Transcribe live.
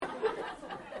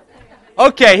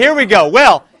Okay, here we go.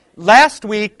 Well, last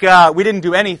week we didn't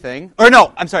do anything. Or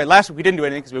no, I'm sorry, last week we didn't do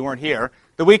anything because we weren't here.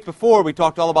 The week before we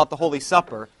talked all about the Holy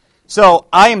Supper. So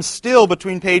I am still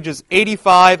between pages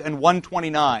 85 and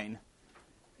 129.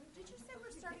 Did you say we're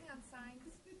starting on signs?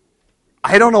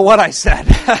 I don't know what I said.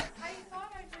 I thought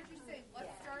I heard you say,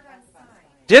 let's start on signs.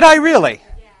 Did I really?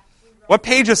 Yeah. What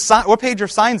page are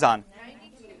signs on?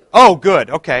 92. Oh,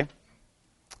 good. Okay.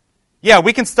 Yeah,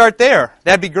 we can start there.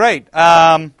 That'd be great.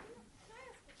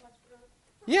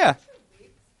 Yeah. Can we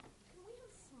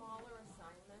have smaller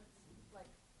assignments, like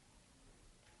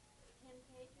 10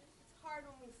 pages? It's hard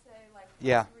when we say, like,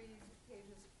 Yeah. read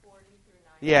pages 40 through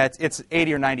 90. Yeah, it's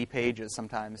 80 or 90 pages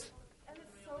sometimes. And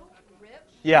it's so rich.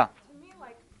 Yeah. To me,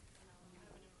 like,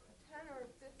 10 or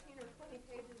 15 or 20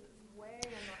 pages is way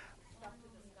enough stuff to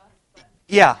discuss. But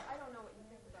Yeah. I don't know what you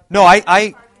think about that. No, I It's hard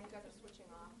when you guys are switching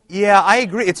off. yeah, I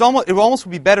agree. It almost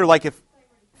would be better like if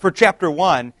for chapter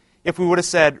 1, if we would have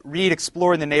said read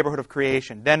Exploring the Neighborhood of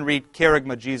Creation, then read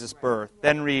Kerygma, Jesus' Birth,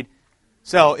 then read.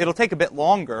 So it'll take a bit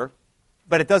longer,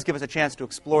 but it does give us a chance to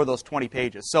explore those 20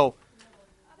 pages. So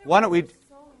why don't we, There's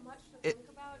so much to think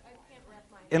about, I can't wrap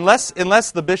my head.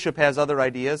 unless the bishop has other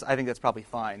ideas, I think that's probably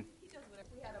fine. If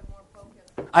we had a more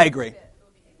focused I agree. bit, it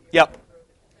would be easier. Yep.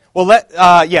 Well,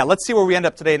 let's see where we end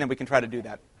up today, and then we can try to do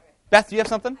that. Beth, do you have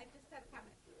something? I just have a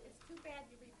comment. It's too bad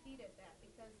you repeated that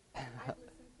because I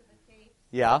listened to the tape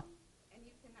Yeah, and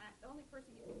you cannot, the only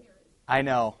person you can hear is, I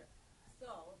know.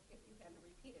 so if you hadn't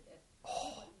repeated it, you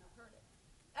wouldn't have heard it.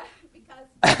 Because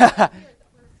you can hear the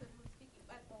person who's speaking.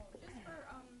 But just for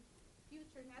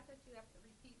future, not that you have to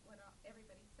repeat what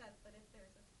everybody says, but if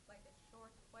there's a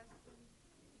short question,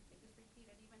 you could just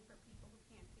repeat it even for people who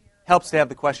can't hear. Helps to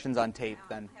have the questions on tape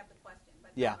then. Have the question,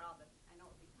 but Yeah. not all the, I know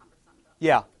it would be cumbersome.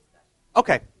 Yeah.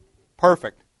 Okay.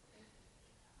 Perfect.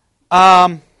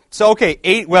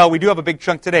 We do have a big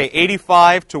chunk today,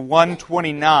 85 to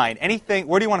 129. Anything,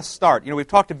 where do you want to start? We've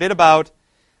talked a bit about,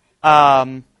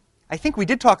 I think we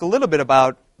did talk a little bit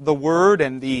about the Word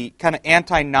and the kind of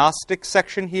anti-Gnostic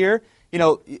section here.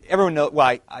 Everyone knows,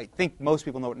 I think most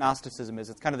people know what Gnosticism is.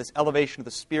 It's kind of this elevation of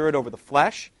the Spirit over the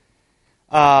flesh.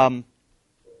 And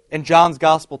John's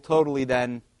Gospel totally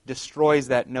then destroys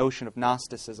that notion of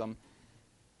Gnosticism.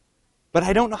 But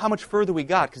I don't know how much further we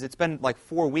got, because it's been like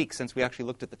 4 weeks since we actually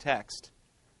looked at the text.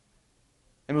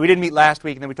 I mean, we didn't meet last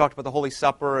week, and then we talked about the Holy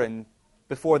Supper, and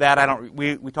before that,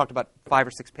 we talked about 5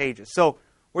 or 6 pages. So,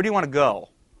 where do you want to go?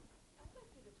 I'd like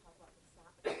you to talk about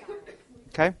the signs.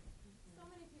 Okay? So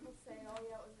many people say, oh,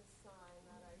 yeah, it was a sign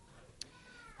that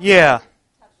I Yeah.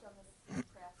 touched on this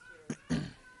past year.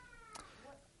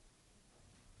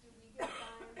 Do we get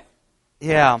signs?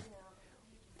 Yeah.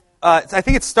 I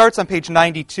think it starts on page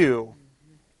 92.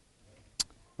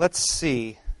 Let's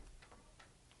see.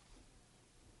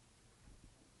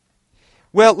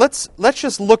 Well, let's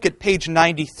just look at page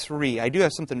 93. I do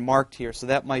have something marked here, so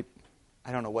that might,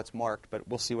 I don't know what's marked, but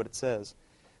we'll see what it says.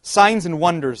 Signs and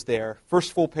wonders there,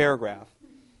 first full paragraph.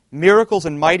 Miracles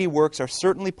and mighty works are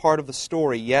certainly part of the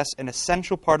story, yes, an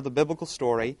essential part of the biblical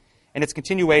story, and its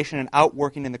continuation and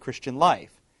outworking in the Christian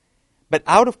life. But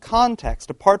out of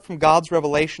context, apart from God's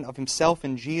revelation of himself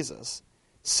in Jesus,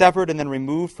 severed and then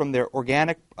removed from their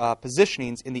organic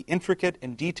positionings in the intricate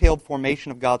and detailed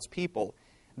formation of God's people,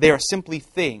 they are simply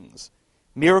things,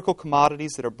 miracle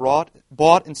commodities that are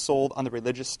bought and sold on the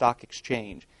religious stock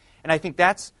exchange. And I think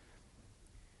that's,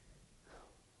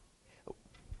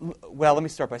 well, let me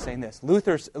start by saying this.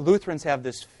 Lutherans have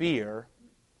this fear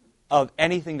of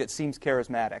anything that seems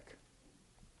charismatic.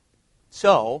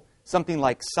 So, something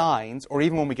like signs, or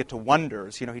even when we get to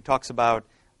wonders, he talks about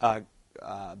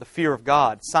the fear of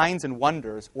God, signs and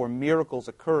wonders or miracles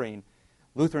occurring.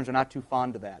 Lutherans are not too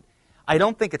fond of that. I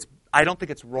don't think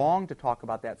it's wrong to talk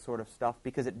about that sort of stuff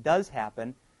because it does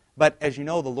happen. But as you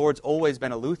know, the Lord's always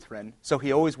been a Lutheran, so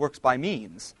he always works by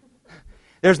means.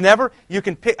 There's never, you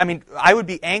can pick, I would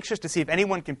be anxious to see if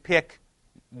anyone can pick,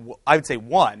 I would say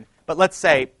 1, but let's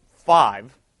say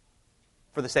 5.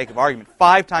 For the sake of argument,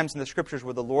 5 times in the Scriptures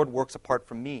where the Lord works apart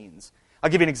from means. I'll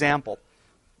give you an example.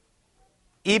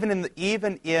 Even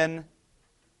in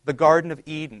the Garden of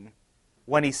Eden,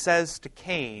 when he says to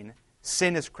Cain,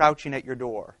 sin is crouching at your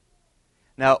door.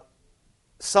 Now,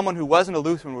 someone who wasn't a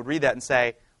Lutheran would read that and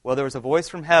say, well, there was a voice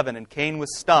from heaven, and Cain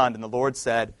was stunned, and the Lord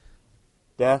said,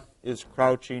 death is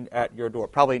crouching at your door.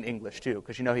 Probably in English, too,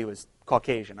 because he was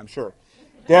Caucasian, I'm sure.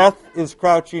 Death is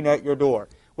crouching at your door.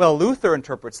 Well, Luther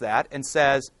interprets that and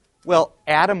says, well,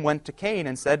 Adam went to Cain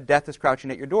and said, death is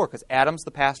crouching at your door, because Adam's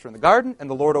the pastor in the garden, and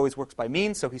the Lord always works by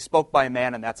means, so he spoke by a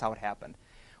man, and that's how it happened.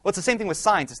 Well, it's the same thing with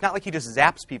signs. It's not like he just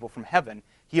zaps people from heaven.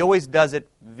 He always does it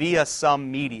via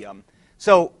some medium.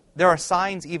 So there are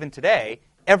signs even today.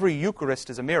 Every Eucharist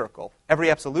is a miracle.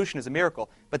 Every absolution is a miracle.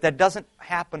 But that doesn't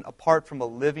happen apart from a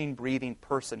living, breathing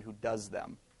person who does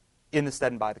them in the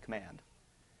stead and by the command.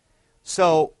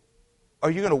 So, are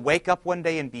you going to wake up one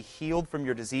day and be healed from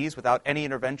your disease without any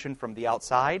intervention from the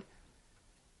outside?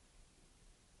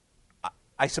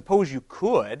 I suppose you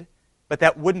could, but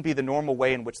that wouldn't be the normal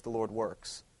way in which the Lord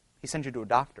works. He sends you to a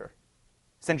doctor.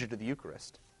 He sends you to the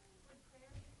Eucharist.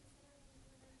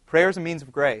 Prayer is a means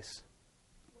of grace.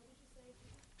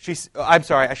 I'm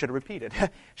sorry, I should have repeated.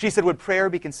 She said, would prayer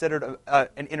be considered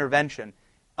an intervention?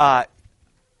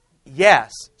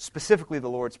 Yes, specifically the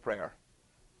Lord's Prayer.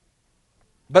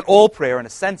 But all prayer, in a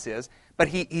sense, is. But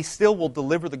he still will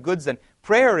deliver the goods. And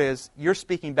prayer is, you're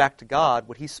speaking back to God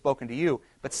what He's spoken to you,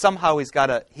 but somehow He's got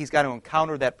to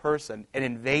encounter that person and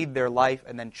invade their life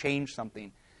and then change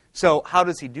something. So how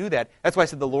does He do that? That's why I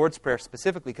said the Lord's Prayer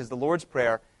specifically, because the Lord's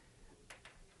Prayer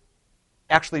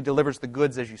actually delivers the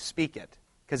goods as you speak it,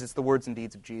 because it's the words and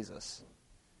deeds of Jesus.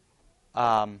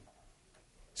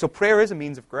 So prayer is a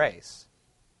means of grace.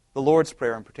 The Lord's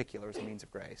Prayer in particular is a means of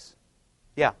grace.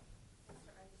 Yeah? I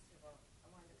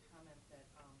wanted to comment that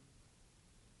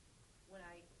when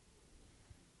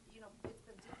it's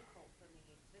been difficult for me,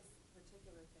 this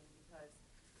particular thing, because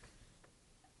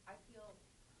I feel,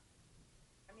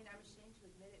 I'm ashamed to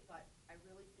admit it, but I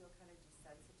really feel kind of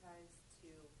desensitized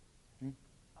to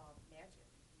magic.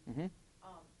 Mm-hmm.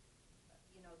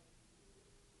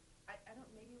 I don't,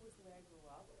 maybe it was the way I grew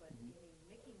up, but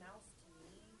Mickey Mouse to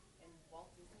me and Walt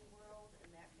Disney World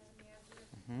and that kind of magic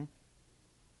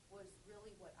was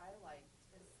really what I liked.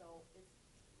 And so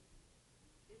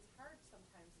it's hard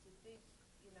sometimes to think,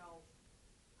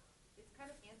 it's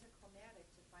kind of anticlimactic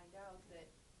to find out that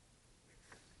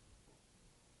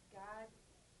God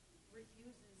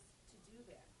refuses to do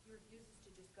that. He refuses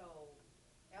to just go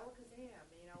alakazam,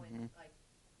 and like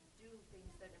do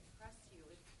things that impress you.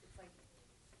 It's like,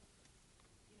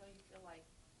 you feel like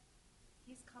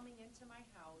He's coming into my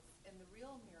house, and the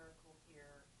real miracle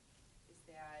here is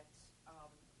that,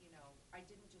 I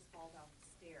didn't just fall down the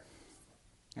stairs.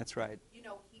 That's right.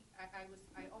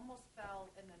 I almost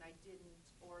fell, and then I didn't.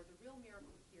 Or the real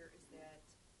miracle here is that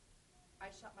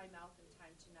I shut my mouth in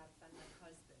time to not offend my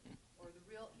husband. Or the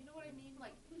real, you know what I mean?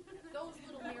 Like, those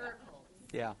little miracles.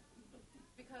 Yeah.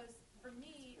 Because for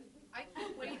me, I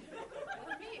can't wait.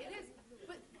 For me, it is.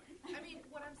 But,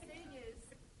 what I'm saying is,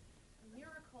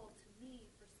 miracle to me,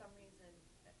 for some reason,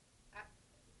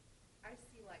 I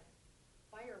see like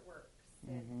fireworks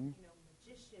and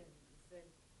magicians, and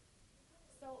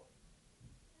so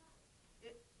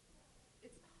it's.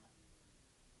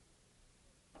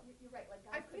 You're right. Like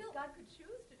God could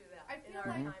choose to do that in our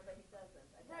time, but He doesn't.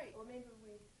 Right. Or maybe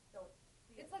we don't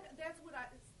see It's like that's what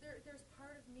there's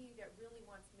part of me that really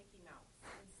wants Mickey Mouse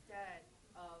instead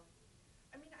of.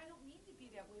 I don't mean to be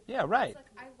that way. Yeah, right. It's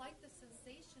like I like the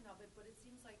sensation of it, but it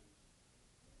seems like,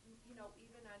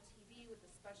 even on TV with the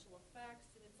special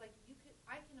effects, and it's like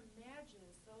I can imagine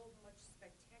so much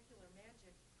spectacular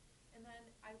magic, and then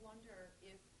I wonder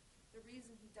if the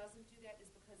reason He doesn't do that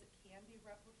is because it can be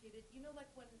replicated. Like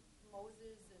when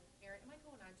Moses and Aaron. Am I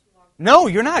going on too long? No,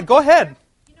 you're not. Go ahead.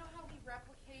 You know how He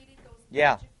replicated those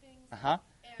Yeah. magic things? Uh-huh.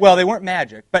 Well, they weren't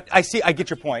magic, but I get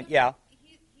your point. Yeah.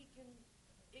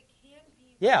 It can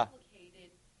be Yeah.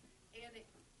 replicated, and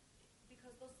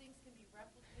because those things can be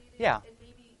replicated. Yeah. And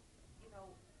maybe,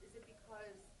 is it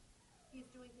because He's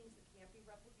doing things that can't be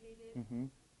replicated,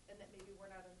 and that maybe we're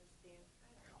not understanding? I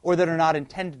don't know. Or that are not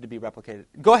intended to be replicated.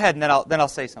 Go ahead, and then I'll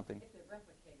say something. If they're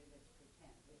replicated, it's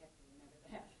pretend. We have to remember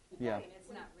that. Yeah. And it's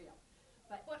not real.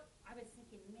 But I was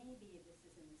thinking maybe this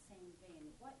is in the same vein.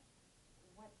 What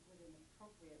would an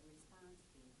appropriate response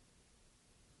be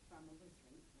from a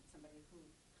Lutheran, somebody who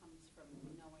comes from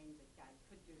knowing that God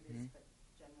could do this, but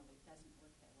generally doesn't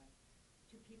work that way,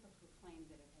 to people who claim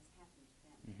that it has happened to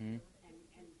them?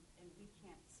 And we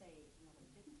can't say, no, it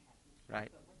didn't happen to you,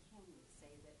 Right. but what can we say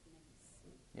that makes,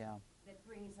 that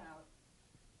brings out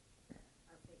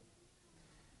our faith?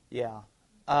 Yeah.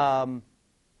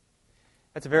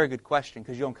 That's a very good question,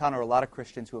 because you'll encounter a lot of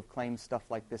Christians who have claimed stuff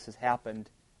like this has happened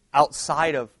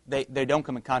outside of, they don't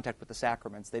come in contact with the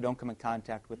sacraments. They don't come in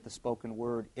contact with the spoken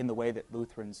word in the way that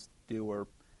Lutherans do or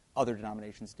other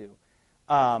denominations do.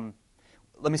 Let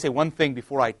me say one thing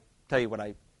before I tell you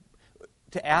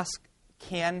to ask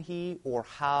can he or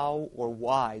how or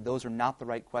why, those are not the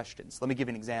right questions. Let me give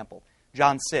you an example.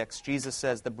 John 6, Jesus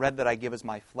says, the bread that I give is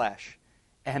my flesh.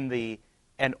 And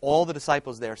all the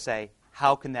disciples there say,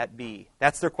 how can that be?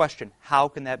 That's their question. How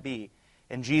can that be?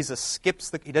 And Jesus skips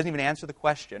he doesn't even answer the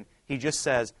question. He just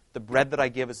says, the bread that I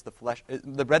give is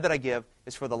the bread that I give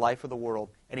is for the life of the world.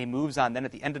 And he moves on. Then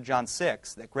at the end of John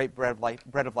 6, that great bread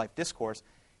of life discourse,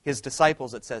 his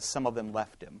disciples, it says, some of them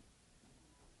left him.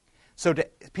 So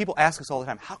people ask us all the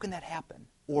time, how can that happen?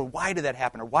 Or why did that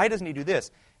happen? Or why doesn't he do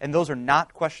this? And those are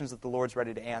not questions that the Lord's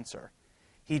ready to answer.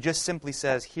 He just simply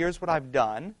says, here's what I've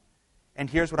done, and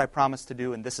here's what I promised to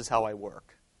do, and this is how I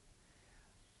work.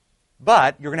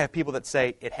 But you're going to have people that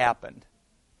say, it happened.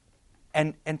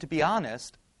 And to be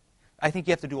honest, I think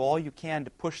you have to do all you can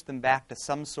to push them back to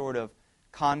some sort of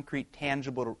concrete,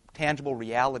 tangible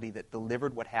reality that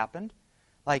delivered what happened.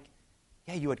 Like,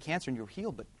 yeah, you had cancer and you were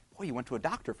healed, but boy, you went to a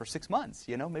doctor for 6 months.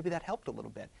 Maybe that helped a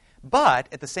little bit. But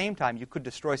at the same time, you could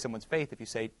destroy someone's faith if you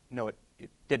say, no, it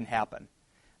didn't happen.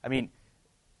 I mean,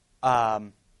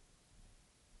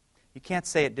 you can't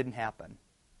say it didn't happen.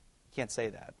 You can't say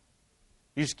that.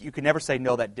 You can never say,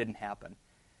 no, that didn't happen.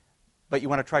 But you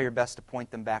want to try your best to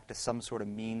point them back to some sort of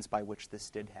means by which this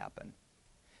did happen.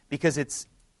 Because it's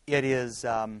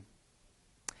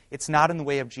not in the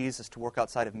way of Jesus to work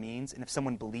outside of means, and if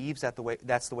someone believes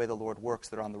that's the way the Lord works,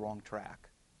 they're on the wrong track.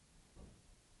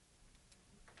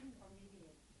 Or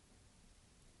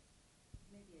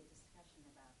maybe a discussion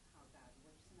about how God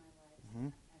works in our lives.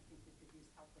 Mm-hmm. I think we could use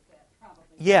help with that,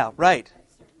 probably. Yeah, right. That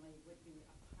certainly would be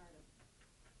a part of,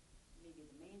 maybe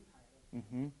the main part of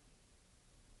Mm-hmm.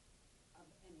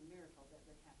 any miracle that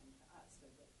would happen to us, or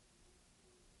that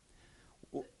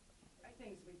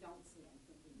things we don't see. I'm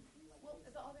thinking like Well,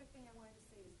 these. the other thing I wanted to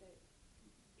say is that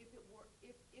if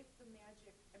the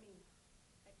magic,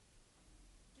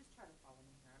 just try to follow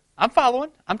me here. I'm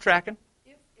following. I'm tracking.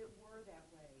 If it were that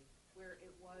way, where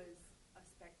it was a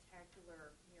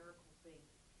spectacular miracle thing,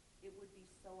 it would be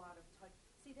so out of touch.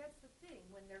 See, that's the thing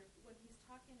when he's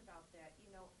talking about that.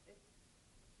 If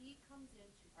he comes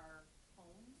into our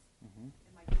homes, Mm-hmm.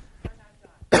 and my dishes are not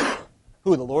done.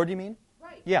 Who, the Lord, you mean?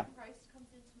 Right. Yeah. Christ comes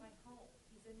into my home.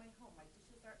 He's in my home. My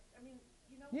dishes are.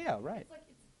 Yeah, right. It's like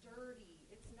it's dirty.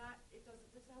 It's not. It doesn't.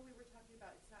 This is how we were talking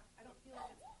about. It's not. I don't feel like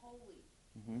it's holy.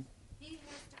 Mm-hmm. He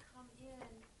has to come in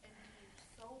and be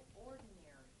so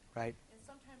ordinary. Right. And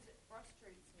sometimes it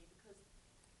frustrates me because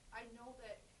I know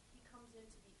that he comes in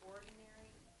to be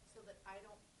ordinary so that I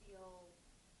don't feel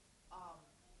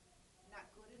not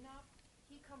good enough.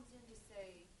 He comes in to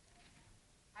say,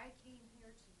 I came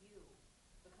here to you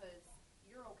because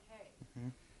you're okay.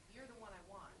 Mm-hmm. You're the one I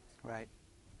want. Right.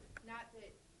 Not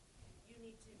that you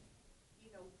need to,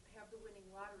 have the winning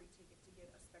lottery ticket to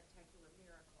get a spectacular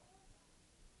miracle.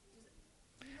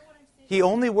 Do you know what I'm saying? He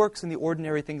only works in the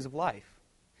ordinary things of life.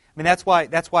 I mean, that's why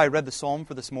I read the psalm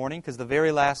for this morning, because the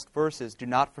very last verse is, do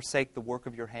not forsake the work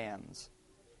of your hands.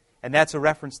 And that's a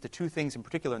reference to two things in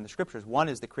particular in the Scriptures. One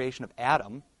is the creation of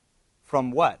Adam from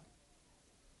what?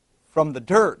 From the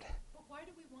dirt. But why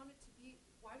do we want it to be,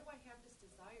 why do I have this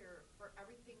desire for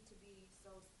everything to be so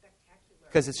spectacular?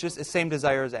 Because it's just the same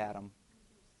desire as Adam.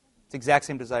 It's the exact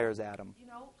same desire as Adam.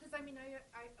 Because I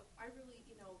really,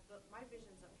 my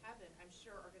visions of heaven, I'm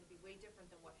sure, are going to be way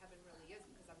different than what heaven really is,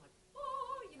 because I'm like,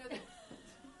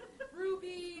 the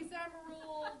rubies,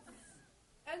 emeralds,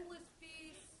 endless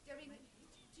feasts. I mean,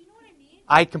 do you know what I mean?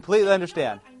 I completely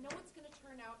understand. I know it's going to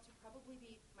turn out to probably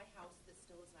be my house that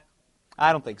still is not clean.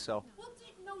 I don't think so. Well, do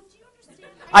you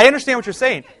understand? I understand what you're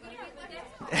saying.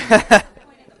 That's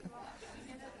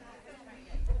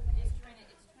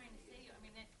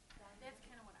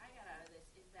kind of what I got out of this,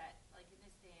 is that, like, in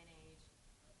this day and age,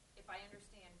 if I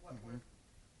understand what we're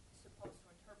supposed to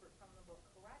interpret from the book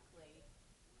correctly,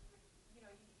 you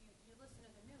listen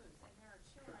to the news, and there are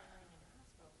children laying in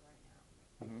hospitals right now.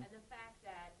 Mm-hmm. And the fact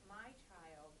that my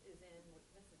child is in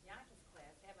Mrs. Yanka's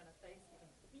class having a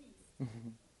Thanksgiving feast,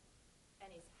 and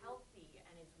is healthy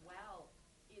and is well,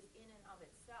 is in and of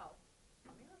itself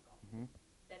a miracle. Mm-hmm.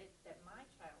 That my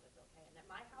child is okay, and that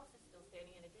my house is still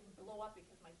standing, and it didn't blow up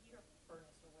because my heater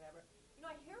furnace or whatever.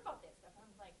 I hear about that stuff, and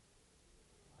I'm like,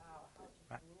 wow, how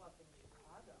just blew up in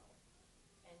Chicago,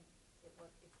 and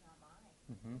it's not mine.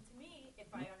 Mm-hmm. To me, if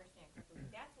I understand correctly,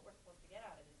 that's what we're supposed to get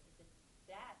out of this, is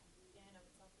that in and of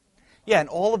itself is a miracle. Yeah, and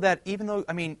all of that, even though,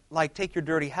 like, take your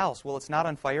dirty house. Well, it's not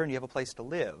on fire, and you have a place to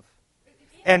live.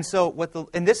 And so,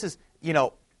 and this is,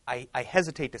 I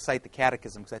hesitate to cite the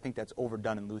Catechism because I think that's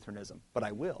overdone in Lutheranism, but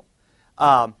I will.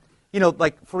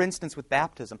 Like, for instance, with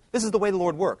baptism, this is the way the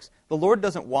Lord works. The Lord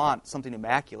doesn't want something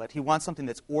immaculate. He wants something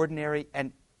that's ordinary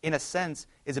and, in a sense,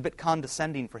 is a bit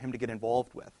condescending for him to get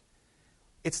involved with.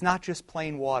 It's not just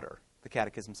plain water, the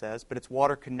Catechism says, but it's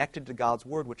water connected to God's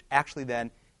Word, which actually then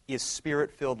is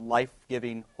Spirit-filled,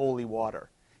 life-giving, holy water.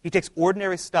 He takes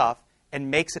ordinary stuff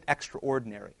and makes it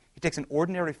extraordinary. He takes an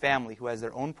ordinary family who has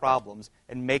their own problems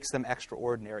and makes them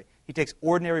extraordinary. He takes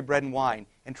ordinary bread and wine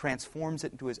and transforms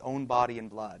it into his own body and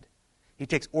blood. He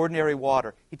takes ordinary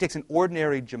water. He takes an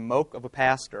ordinary jamoke of a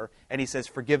pastor and he says,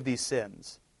 forgive these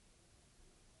sins.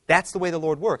 That's the way the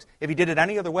Lord works. If he did it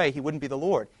any other way, he wouldn't be the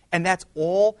Lord. And that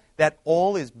all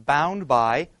is bound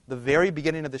by the very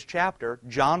beginning of this chapter,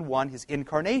 John 1, his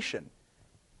incarnation.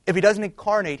 If he doesn't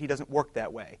incarnate, he doesn't work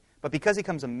that way. But because he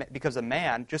becomes a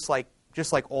man, just like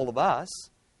all of us,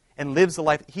 and lives the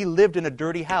life, he lived in a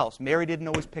dirty house. Mary didn't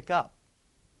always pick up.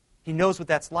 He knows what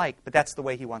that's like, but that's the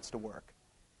way he wants to work.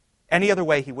 Any other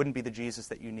way, he wouldn't be the Jesus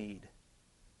that you need.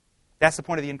 That's the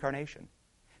point of the incarnation.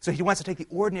 So he wants to take the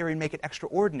ordinary and make it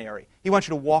extraordinary. He wants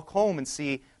you to walk home and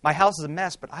see, my house is a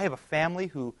mess, but I have a family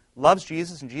who loves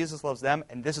Jesus and Jesus loves them,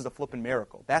 and this is a flippin'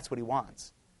 miracle. That's what he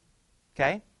wants.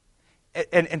 Okay?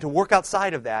 And to work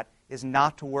outside of that is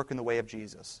not to work in the way of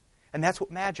Jesus. And that's what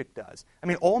magic does. I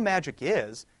mean, all magic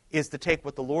is to take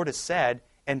what the Lord has said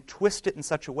and twist it in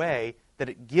such a way that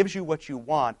it gives you what you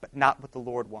want, but not what the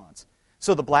Lord wants.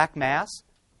 So the Black Mass,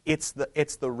 it's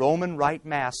the Roman Rite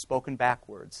Mass spoken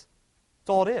backwards. That's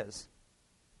all it is.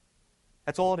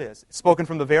 That's all it is. It's spoken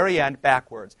from the very end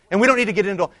backwards. And we don't need to get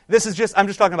into this. I'm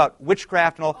just talking about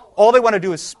witchcraft and all. All they want to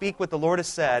do is speak what the Lord has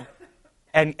said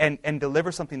and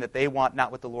deliver something that they want,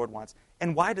 not what the Lord wants.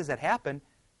 And why does that happen?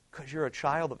 Because you're a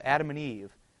child of Adam and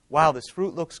Eve. Wow, this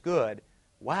fruit looks good.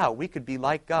 Wow, we could be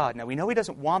like God. Now, we know he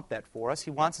doesn't want that for us.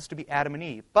 He wants us to be Adam and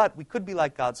Eve. But we could be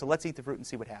like God, so let's eat the fruit and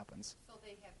see what happens. So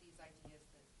they have these ideas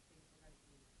that things are going to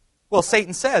be... Well,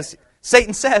 Satan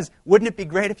says, wouldn't it be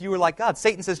great if you were like God?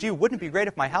 Satan says to you, wouldn't it be great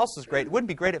if my house was great? Wouldn't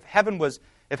it be great if heaven was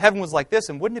like this?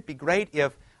 And wouldn't it be great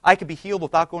if I could be healed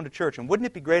without going to church? And wouldn't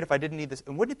it be great if I didn't need this?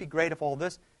 And wouldn't it be great if all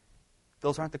this?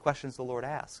 Those aren't the questions the Lord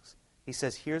asks. He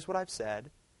says, here's what I've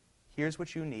said, here's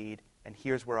what you need, and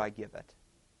here's where I give it.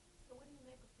 So what do you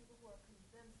make of people who are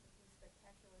convinced that these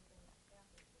spectacular things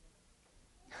happen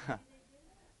to them?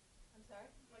 I'm sorry?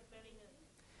 Like betting it.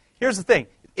 Here's the thing.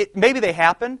 Maybe they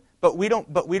happen, but we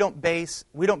don't base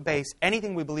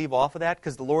anything we believe off of that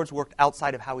because the Lord's worked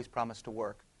outside of how he's promised to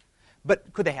work.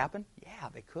 But could they happen? Yeah,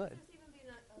 they could. There's even been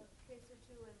a case or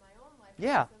two in my own life.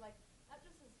 Yeah. So like, that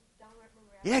just is downright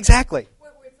miraculous. Yeah, exactly.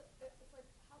 Where it's like,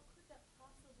 how could that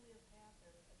possibly have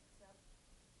happened except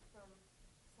from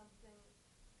something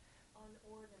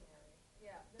unordinary?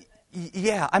 Yeah.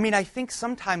 Yeah, I mean, I think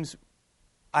sometimes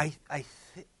I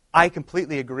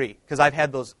completely agree because I've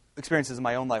had those experiences in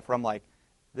my own life where I'm like,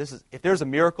 if there's a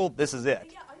miracle, this is it.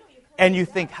 Yeah, I know. And you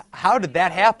think, how did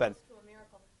that happen? It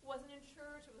wasn't in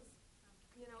church. It was,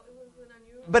 it was an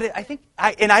unusual. But I think,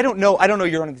 I don't know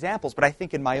your own examples, but I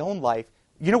think in my own life,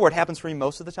 you know where it happens for me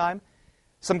most of the time?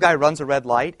 Some guy runs a red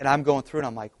light, and I'm going through, and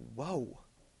I'm like, whoa,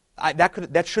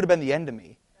 that should have been the end of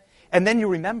me. And then you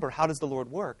remember, how does the Lord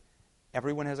work?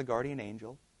 Everyone has a guardian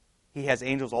angel. He has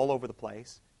angels all over the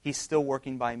place. He's still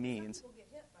working by means.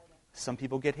 Some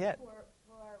people get hit. Who are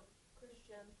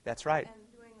Christian. That's right. And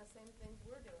doing the same things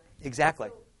we're doing. Exactly.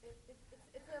 So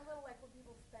it's a little like when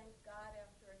people thank God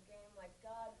after a game, like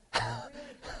God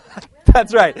really.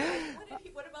 That's right.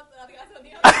 What about the other?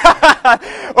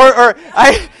 or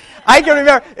I can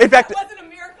remember. In fact, it wasn't a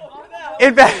miracle for them.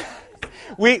 In fact,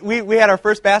 we had our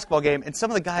first basketball game, and some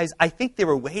of the guys, I think they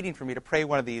were waiting for me to pray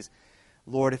one of these,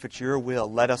 Lord, if it's your will,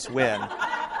 let us win.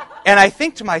 And I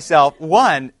think to myself,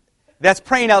 one, that's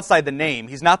praying outside the name.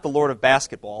 He's not the Lord of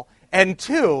basketball. And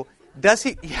two, does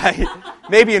he? Yeah,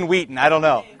 maybe in Wheaton, I don't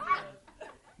know.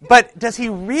 But does he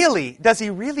really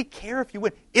care if you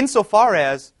win? Insofar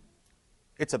as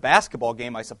it's a basketball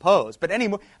game, I suppose. But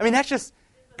anymore, I mean, that's just.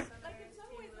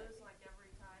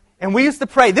 And we used to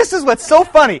pray. This is what's so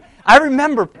funny. I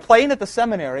remember playing at the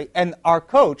seminary, and our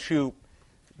coach, who,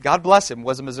 God bless him,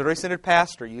 was a Missouri Synod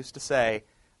pastor, used to say,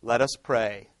 let us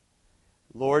pray.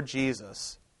 Lord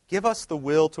Jesus, give us the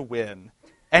will to win.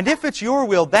 And if it's your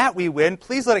will that we win,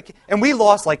 please let it... And we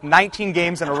lost like 19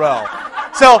 games in a row.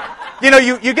 So,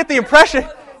 you get the impression...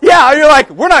 Yeah, you're like,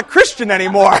 we're not Christian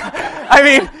anymore. I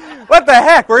mean, what the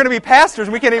heck? We're going to be pastors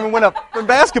and we can't even win a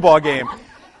basketball game.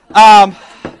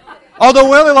 Although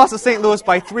we only lost to St. Louis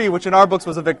by 3, which in our books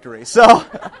was a victory. So,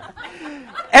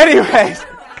 anyways...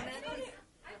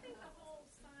 I think the whole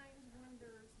signs,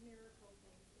 wonders, miracle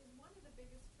thing is one of the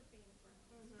biggest tripping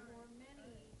points for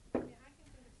many. I mean, I can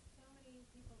think of so many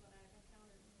people that I've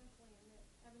encountered, especially in the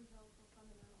evangelical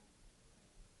fundamental,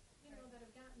 that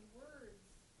have gotten words.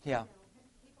 Yeah.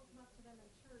 People come up to them in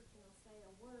church and they'll say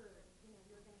a word.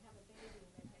 You're going to have a baby,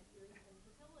 and you're even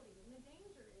fertility. And the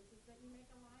danger is that you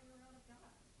make a liar out of God.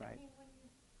 Right. I mean, when you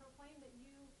proclaim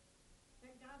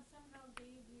that God somehow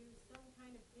gave you some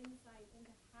kind of insight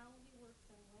into how He works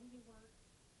and when and he works.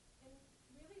 And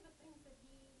really the things that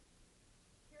he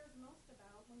cares most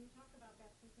about when you talk about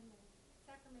baptism and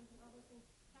sacraments and all those things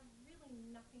have really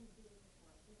nothing to do with this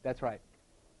world. That's right.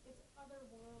 It's other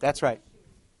world That's right.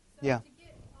 issues. So Yeah. to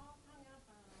get all hung up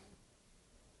on,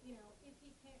 if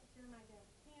he can't cure my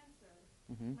dad's cancer,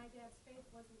 my dad's faith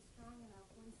wasn't strong enough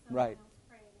when someone Right. else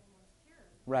prayed and was cured,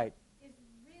 Right. is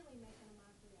really making a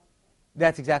mockery of it.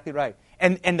 That's exactly right.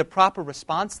 And the proper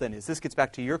response then is, this gets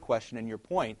back to your question and your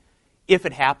point, if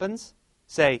it happens,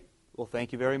 say, well,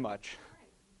 thank you very much.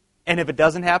 And if it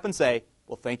doesn't happen, say,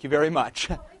 well, thank you very much.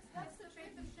 That's the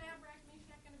faith of Shadrach,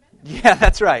 Meshach, and Abednego. Yeah,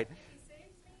 that's right. If he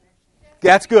saves me,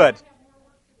 That's good. I have more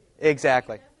work to do.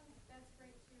 Exactly. If he doesn't, that's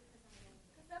great too, because I'm in.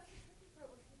 Because that's the tricky part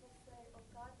when people say, oh,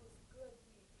 God was good,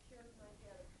 he cured my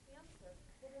dad of cancer.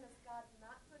 Well, then is God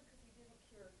not good because he didn't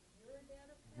cure your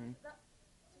dad of cancer? That,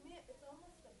 to me, it's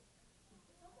almost a,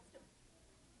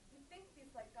 you think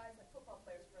these like guys, like football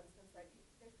players, for instance, like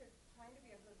they're trying to be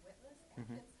a good witness, and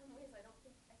in some ways I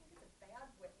think it's a bad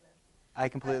witness. I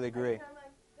completely agree. And I'm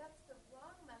like, that's the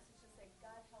wrong message to say,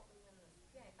 God help me win this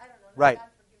game. I don't know, Right.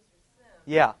 God forgives your sin.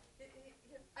 Yeah.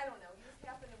 I don't know, you just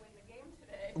happen to win the game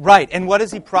today. Right. And what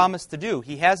has he promised to do?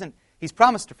 He's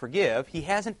promised to forgive. He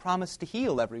hasn't promised to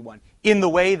heal everyone in the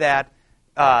way that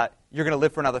you're going to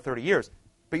live for another 30 years.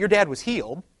 But your dad was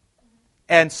healed,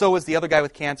 and so is the other guy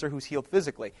with cancer who's healed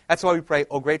physically. That's why we pray,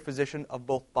 O great physician of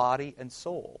both body and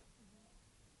soul.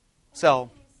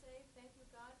 So, Can you say thank you,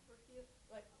 God, for healing?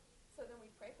 Like, so then we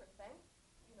pray for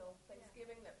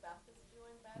Thanksgiving that Beth is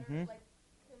doing better. Like,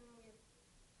 can we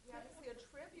obviously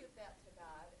attribute that to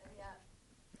God, and yet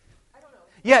I don't know.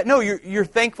 yeah, no, you're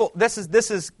thankful. This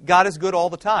is God is good all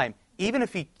the time. Even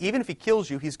if he kills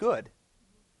you, he's good.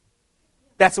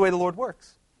 That's the way the Lord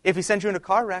works. If he sends you in a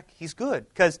car wreck, he's good.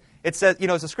 Because it says,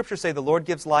 as the scriptures say, the Lord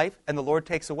gives life and the Lord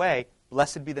takes away.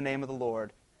 Blessed be the name of the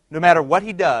Lord. No matter what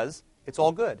he does, it's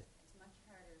all good. It's much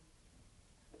harder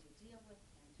to deal with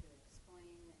and to explain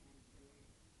and to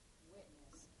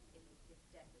witness if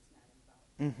death is not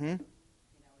involved. Mm-hmm. If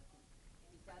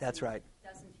he That's right.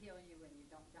 doesn't heal you and you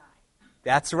don't die.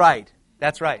 That's right.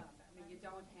 That's right. I mean,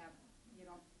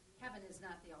 heaven is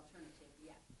not the alternative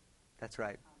yet. That's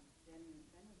right. Then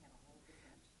we have a whole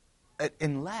different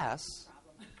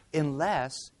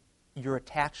Unless you're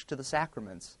attached to the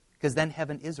sacraments, because then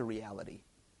heaven is a reality.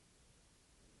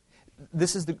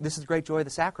 This is the great joy of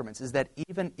the sacraments, is that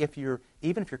even if your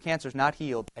cancer is not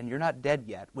healed and you're not dead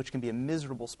yet, which can be a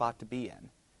miserable spot to be in,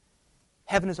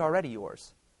 heaven is already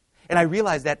yours. And I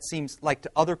realize that seems like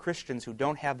to other Christians who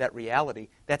don't have that reality,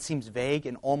 that seems vague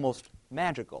and almost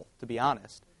magical, to be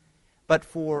honest. But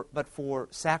for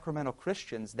sacramental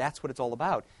Christians, that's what it's all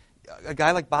about. A guy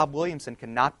like Bob Williamson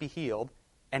cannot be healed,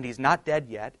 and he's not dead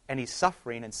yet, and he's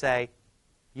suffering, and say,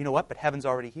 you know what, but heaven's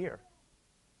already here.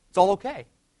 It's all okay.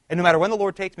 And no matter when the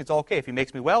Lord takes me, it's all okay. If he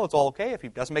makes me well, it's all okay. If he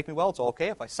doesn't make me well, it's all okay.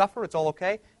 If I suffer, it's all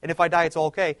okay. And if I die, it's all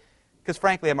okay. Because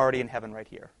frankly, I'm already in heaven right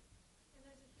here. And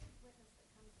there's a huge witness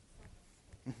that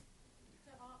comes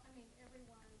to all,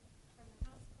 everyone from the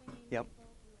house cleaning Yep. people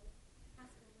to the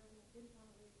hospital room that didn't want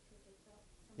to leave because they felt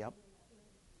Yep. something in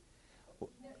that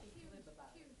room. They're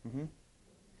huge. Mm-hmm.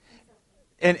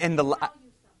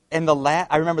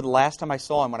 I remember the last time I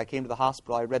saw him when I came to the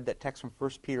hospital, I read that text from 1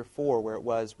 Peter 4 where it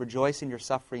was, rejoice in your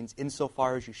sufferings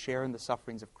insofar as you share in the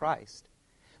sufferings of Christ,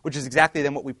 which is exactly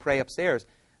then what we pray upstairs.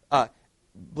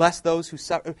 Bless those who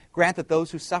suffer, grant that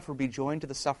those who suffer be joined to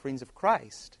the sufferings of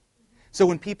Christ. So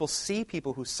when people see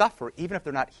people who suffer, even if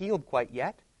they're not healed quite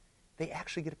yet, they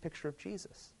actually get a picture of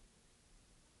Jesus.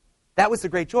 That was the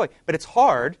great joy. But it's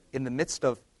hard in the midst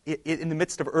of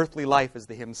earthly life, as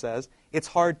the hymn says, it's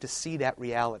hard to see that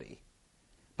reality.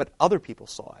 But other people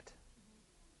saw it.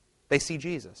 They see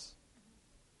Jesus.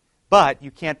 But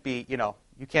you can't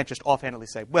just offhandedly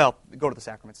say, well, go to the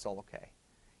sacraments, it's all okay.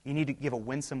 You need to give a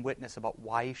winsome witness about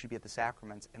why you should be at the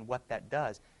sacraments and what that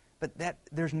does. But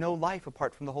there's no life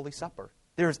apart from the Holy Supper.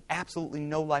 There's absolutely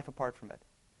no life apart from it.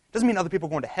 Doesn't mean other people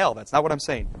are going to hell. That's not what I'm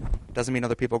saying. It doesn't mean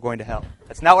other people are going to hell.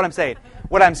 That's not what I'm saying.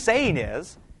 What I'm saying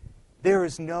is,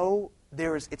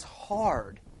 it's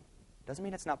hard. Doesn't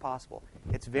mean it's not possible.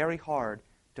 It's very hard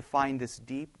to find this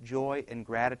deep joy and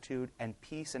gratitude and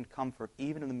peace and comfort,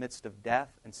 even in the midst of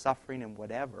death and suffering and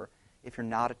whatever, if you're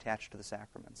not attached to the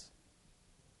sacraments.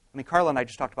 I mean, Carla and I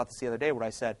just talked about this the other day where I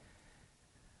said,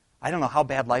 I don't know how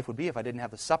bad life would be if I didn't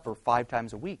have the supper 5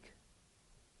 times a week.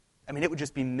 I mean, it would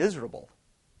just be miserable.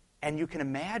 And you can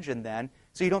imagine then,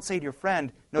 so you don't say to your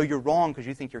friend, no, you're wrong because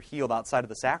you think you're healed outside of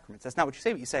the sacraments. That's not what you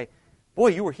say, but you say, boy,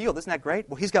 you were healed. Isn't that great?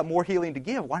 Well, he's got more healing to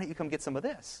give. Why don't you come get some of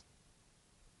this?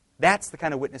 That's the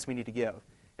kind of witness we need to give.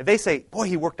 If they say, boy,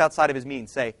 he worked outside of his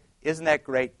means, say, Isn't that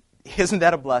great? Isn't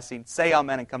that a blessing? Say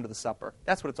amen and come to the supper.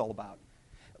 That's what it's all about.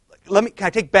 Can I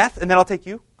take Beth, and then I'll take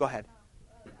you? Go ahead.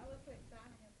 I would say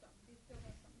Donna has something. She still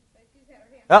has something to say. She's had her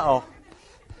hand. Uh-oh. I was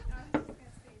just going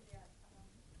to say that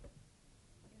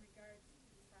in regards to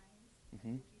the signs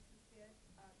Mhm. that Jesus did,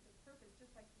 the purpose,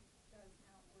 just like he does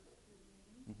now, works through the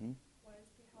means, Mhm. was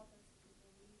to help us to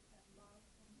believe and love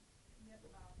and commit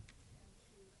love and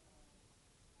to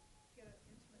get an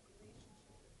intimate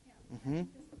relationship with him. Mhm.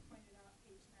 This is pointed out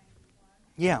page 91.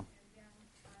 Yeah. And then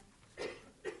on page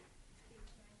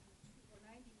 92 or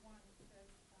 91, it says,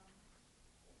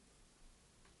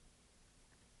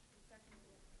 the second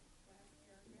to last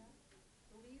paragraph,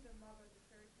 believe and love are the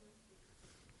characteristics.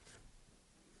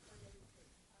 Or what is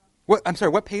it? I'm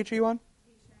sorry, what page are you on?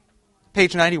 Page 91.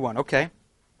 Page 91, okay.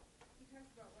 He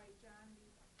talks about why John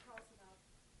tells about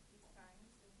these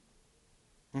signs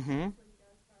and Mm-hmm. what he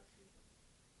does about Jesus.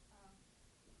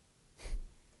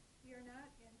 We are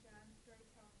not in John's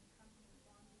storytelling company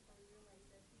long before we realize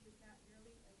that he is not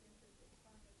nearly as interested in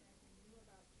telling us anything new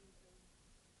about Jesus,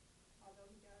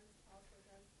 although he also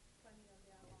does plenty of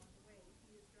that along the way.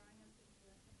 He is drawing us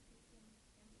into an increasing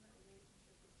intimate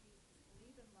relationship with Jesus.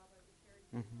 Believe and love are the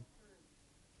characteristics Mhm. of hers.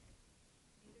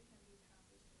 Neither can be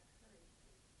accomplished in a hurry.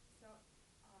 So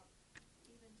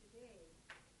even today,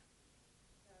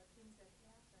 the things that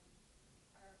happen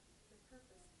are the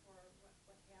purpose for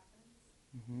what happens.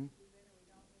 Mm-hmm. We win or we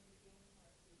don't win the game,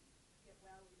 or if we get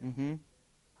well, we don't. Mm-hmm.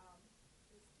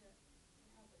 Is to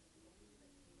help us to believe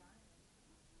and rely on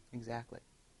Him. Exactly.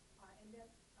 And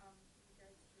that's in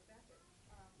regards to Rebecca.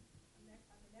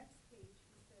 On the next page,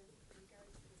 he says, in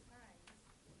regards to the signs,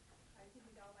 I think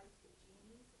we'd all like to get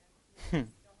genies and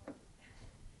go home.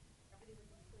 Everybody was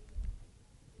included.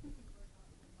 It didn't work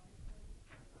out so nicely.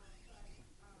 But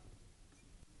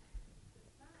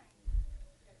the signs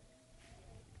that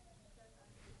he says on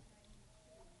page 92,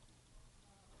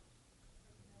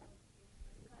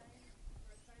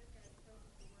 for a sign is God's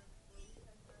presence, the word where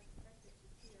we are expected to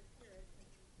see or hear it, and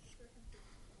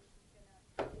circumcision which we cannot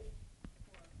wait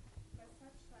for. But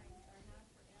such signs are not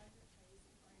for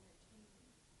advertising or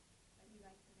entertainment. We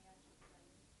like the magic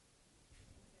signs,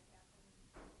 things that happen.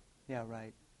 Yeah,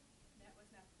 right. That was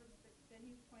not purpose. But then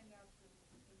you pointed out the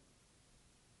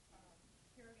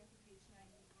paragraph on page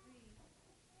 93,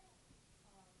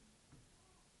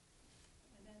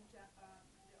 and then the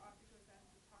author goes on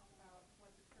to talk about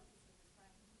what the purpose of the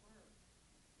signs were.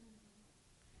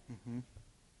 Mm-hmm.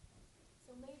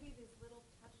 So maybe these little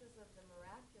touches of the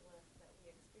miraculous that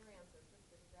we experience is just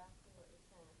exactly what you're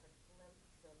saying. It's a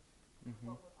glimpse of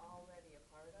Mm-hmm. what we're already a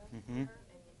part of Mhm. here.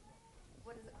 And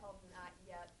what is it called? Not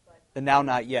yet, but The now,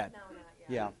 not yet. now not yet.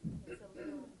 Yeah. It's a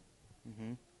little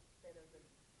Mm-hmm. bit of the,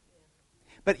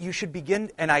 yeah. But you should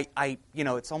begin, and I,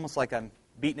 it's almost like I'm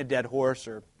beating a dead horse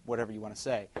or whatever you want to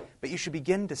say. But you should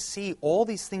begin to see all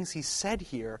these things he said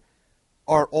here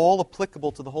are all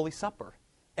applicable to the Holy Supper.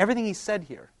 Everything he said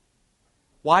here.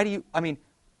 Why do you,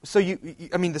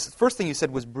 this first thing you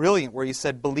said was brilliant, where you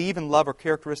said believe and love are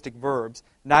characteristic verbs.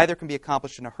 Neither can be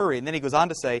accomplished in a hurry. And then he goes on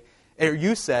to say, or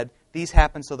you said, these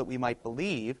happen so that we might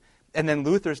believe. And then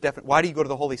Luther's definite, why do you go to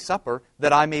the Holy Supper?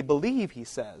 That I may believe, he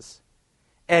says.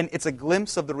 And it's a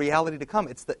glimpse of the reality to come.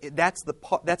 That's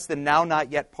the now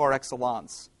not yet par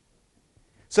excellence.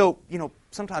 So,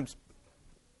 sometimes,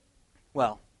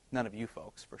 well, none of you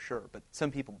folks for sure, but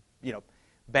some people,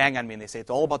 bang on me and they say it's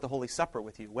all about the Holy Supper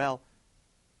with you. Well,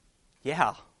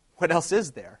 yeah, what else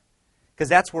is there? Because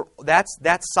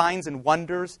that's signs and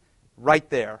wonders right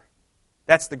there.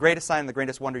 That's the greatest sign and the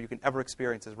greatest wonder you can ever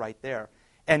experience is right there.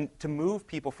 And to move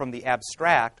people from the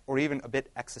abstract or even a bit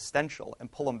existential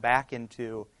and pull them back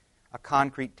into a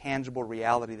concrete, tangible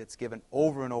reality that's given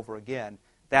over and over again,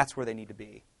 that's where they need to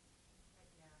be.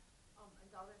 Yeah.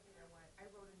 And the other thing I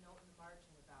wrote a note in the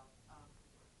margin about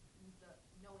the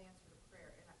no answer to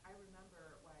prayer. And I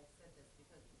remember why I said this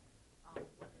because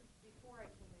before I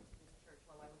came into this church,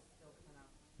 while I was still kind of,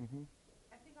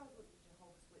 I think I was with the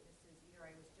Jehovah's Witnesses. Either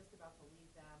I was just about to leave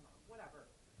them or whatever.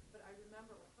 But I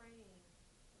remember praying,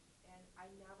 and I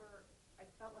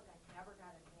felt like I never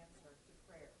got an answer to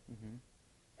prayer. Mm-hmm.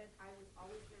 And I was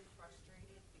always very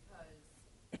frustrated because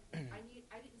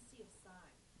I didn't see a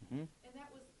sign. Mm-hmm. And that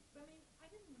was, I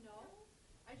didn't know.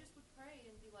 I just would pray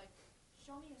and be like,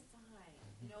 show me a sign.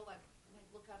 And I'd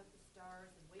look out at the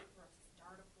stars and wait for a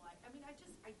star to fly. I didn't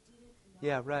know.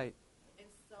 Yeah, right. And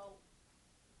so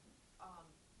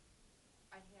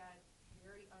I had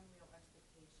very unreal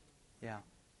expectations. Yeah.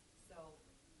 So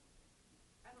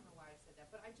I don't know why I said that,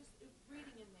 but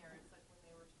reading in there, it's like when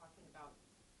they were talking about,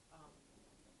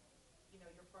 you're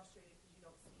frustrated because you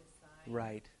don't see a sign.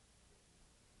 Right.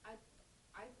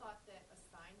 I thought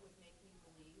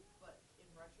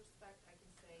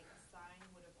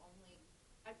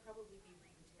I'd probably be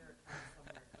reading tarot cards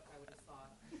somewhere if I would have saw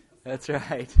it. That's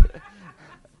right.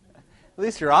 At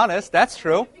least you're honest. That's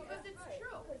true. Because it's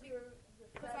true.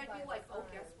 Because I'd be like, oh,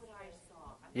 guess what I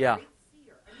saw? I'm Yeah. a great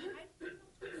seer. I mean, I feel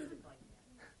twisted like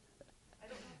that. I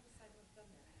don't know if I've done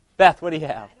that. Beth, what do you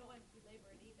have? I don't want to belabor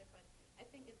it either, but I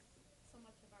think it's so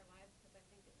much of our lives because I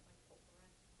think it's like overrun.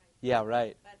 Yeah,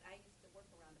 right. But I used to work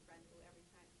around a friend who every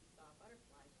time she saw a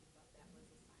butterfly, she thought that was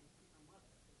a sign from her mother.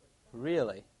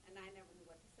 Really? And I never knew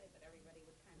what to say, but everybody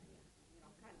would kind of,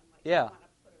 kind of like Yeah. want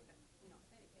to put her, say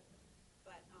anything.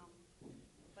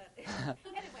 But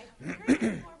anyway,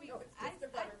 before we, anytime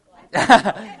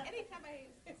I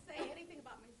say anything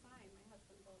about my sign, my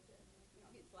husband goes in.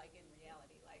 He's like in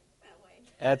reality, like that way.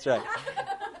 That's right.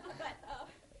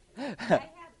 But I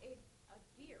had a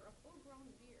deer, a full-grown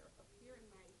deer, appear in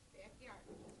my backyard,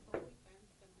 which is totally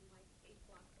fenced, and I'm like 8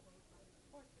 blocks away from the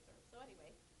forest reserve. So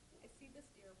anyway, I see this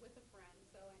deer with a friend,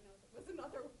 so I know there was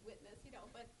another witness,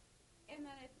 but, and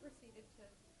then it proceeded to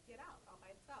get out all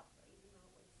by itself, even though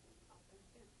it was all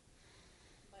fenced in.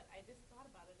 But I just thought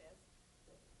about it as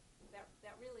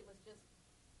that really was just,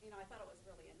 I thought it was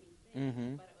really a neat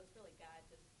thing, but it was really God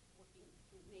just working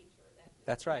through nature.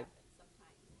 That's right. Happens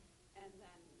sometimes. And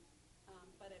then,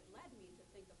 but it led me to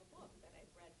think of a book that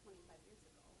I'd read 25 years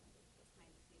ago. It was Behind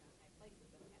the Scene on High Places,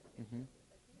 and it had a picture with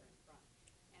a deer in front.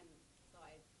 And so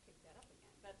I picked that up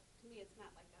again. But to me, it's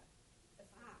not like a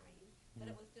sign, but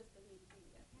it was just a neat thing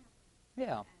that happened.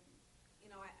 Yeah. And,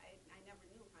 I never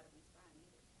knew how to respond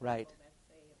either. Right. People that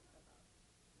say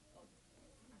about,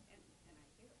 and I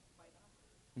hear it quite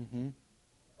often. Mm-hmm.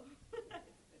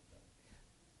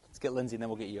 Let's get Lindsay, and then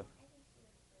we'll get you.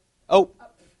 Oh,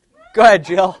 go ahead,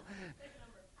 Jill.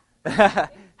 I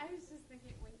was just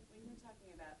thinking, when you're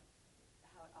talking about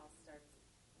how it all starts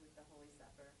with the Holy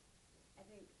Supper, I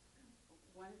think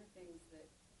one of the things that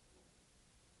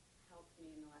helped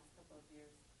me in the last couple of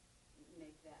years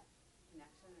make that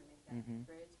connection or make that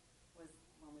bridge was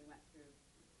when we went through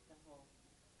the whole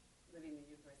living the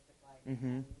Eucharistic life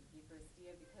and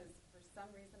Eucharistia, because for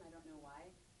some reason, I don't know why,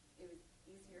 it was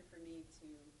easier for me to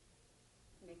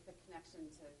make the connection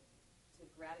to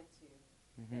gratitude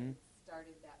that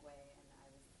started that way, and I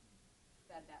was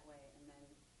fed that way, and then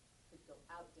could go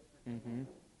out differently,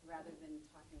 rather than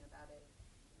talking about it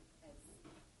as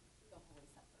the Holy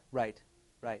Supper. Right,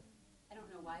 right. I don't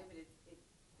know why, but the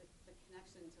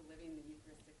connection to living the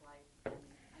Eucharistic life, and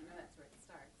I know that's where it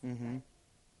starts, but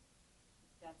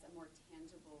that's a more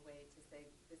tangible way to say,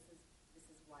 this is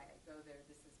why I go there,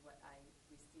 this is what I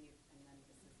receive, and then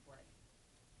this is what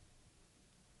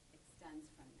extends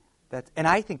from that. And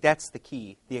I think that's the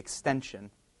key, the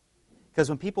extension. Because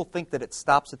when people think that it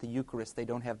stops at the Eucharist, they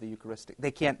don't have the Eucharistic.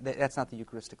 They can't. That's not the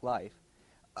Eucharistic life.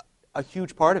 A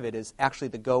huge part of it is actually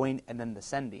the going and then the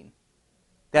sending.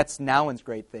 That's Nouwen's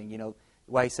great thing.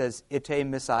 Why he says "Ite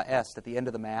missa est" at the end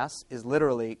of the Mass is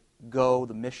literally "Go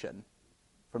the mission,"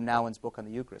 from Nouwen's book on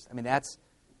the Eucharist. I mean, that's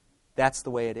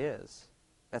the way it is.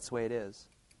 That's the way it is.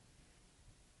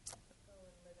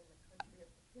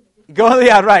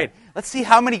 Yeah, right. Let's see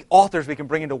how many authors we can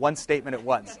bring into one statement at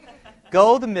once.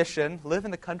 Go the mission, live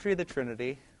in the country of the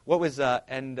Trinity. What was,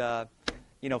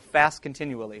 fast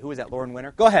continually. Who was that, Lauren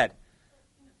Winter? Go ahead.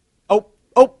 Oh.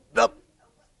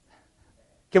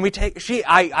 Can we take,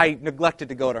 I neglected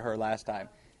to go to her last time.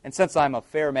 And since I'm a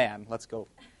fair man, let's go.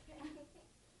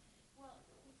 Well,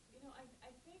 I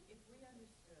think if we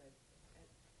understood as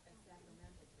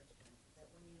sacramental Christians that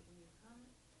when you come to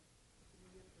the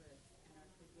Eucharist and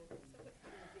are forgiven, it's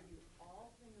going to give you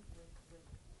all things with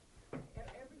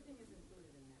everything is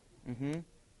included in that.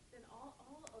 Then all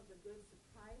of the good,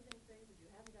 surprising things that you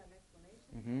haven't got an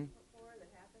explanation for that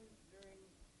happen during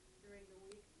the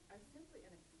week are simply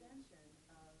an extension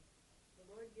of the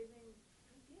Lord giving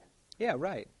good gifts. Yeah,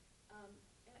 right. And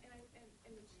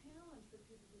the challenge for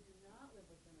people who do not live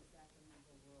within a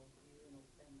sacramental worldview and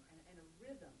a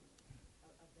rhythm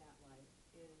of that life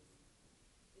is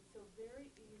it's so very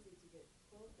easy to get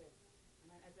focused.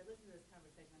 And as I listen to this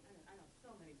conversation, I know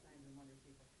so many signs and wonders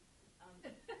people.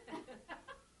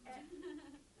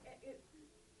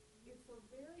 It's so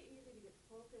very easy to get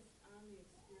focused on the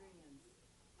experience,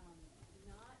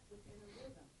 not within a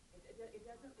rhythm. It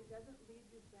doesn't lead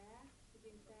you back to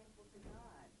being thankful to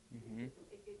God.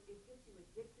 It gets you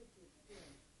addicted to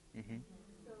experience.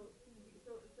 So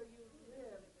you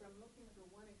live from looking for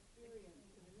one experience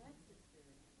to the next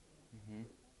experience. And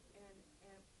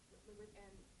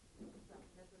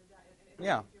that's what it does. And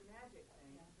Yeah. It's your magic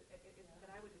thing. But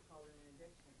I would just call it an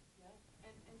addiction.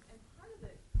 And part of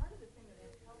the thing that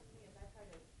has helped me as I try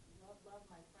to love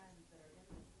my friends that are in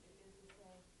this is to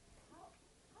say, how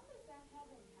does that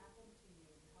having happened to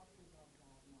you help you love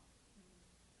God?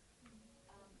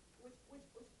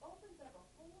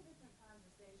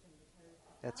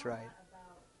 That's right.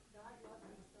 About God loved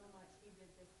me so much, He did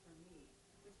this for me,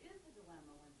 which is the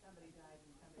dilemma when somebody dies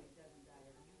and somebody doesn't die,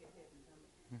 or you get hit and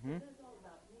somebody. Then it's all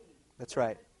about me. That's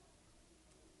right.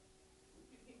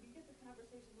 You get the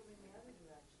conversation moving the other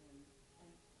direction, and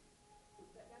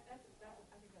that's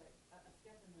I think a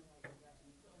step in the right direction.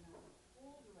 Certainly not the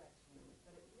full direction,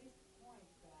 but at least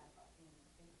points that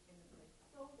in the place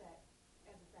so that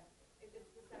as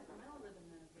it's the sacramental rhythm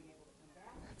then of being able to come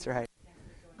back. That's right.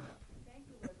 Thank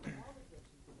you, Lord, for all the gifts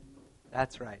you've given me.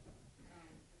 That's right.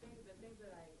 The things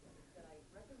that I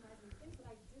recognize and the things that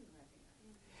I didn't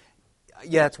recognize.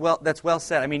 Yeah, that's well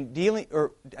said. I mean,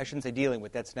 I shouldn't say dealing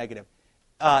with, that's negative.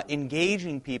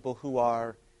 Engaging people who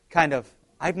are kind of,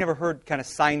 I've never heard kind of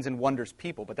signs and wonders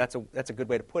people, but that's a good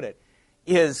way to put it,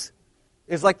 is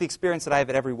like the experience that I have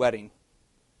at every wedding.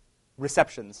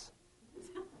 Receptions.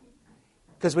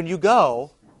 Because when you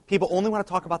go, people only want to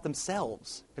talk about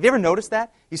themselves. Have you ever noticed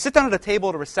that? You sit down at a table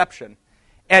at a reception,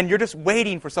 and you're just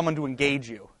waiting for someone to engage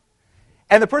you.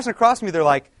 And the person across from me, they're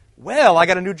like, well, I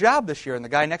got a new job this year. And the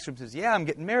guy next to him says, yeah, I'm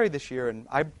getting married this year, and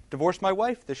I divorced my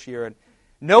wife this year. And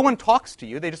no one talks to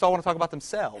you. They just all want to talk about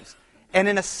themselves. And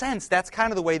in a sense, that's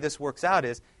kind of the way this works out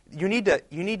is you need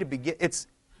to begin. It's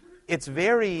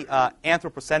very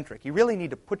anthropocentric. You really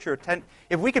need to put your attention.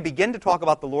 If we could begin to talk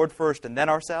about the Lord first and then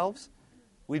ourselves,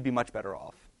 we'd be much better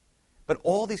off. But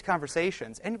all these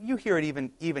conversations, and you hear it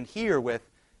even here with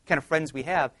kind of friends we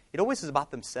have, it always is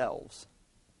about themselves.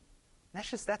 And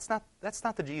that's not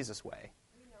the Jesus way.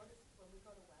 We notice when we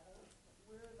go to weddings,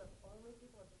 we're the only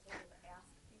people at the table to ask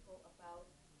people about,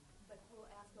 like, who will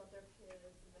ask about their kids,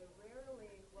 and they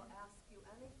rarely will ask you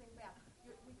anything back.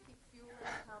 We keep fueling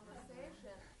the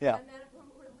conversation. Yeah. And then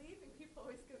when we're leaving, people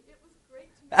always go, it was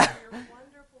great to meet you. You're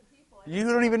wonderful people. You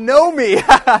don't even know me.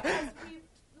 Because we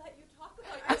let you talk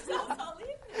about yourselves all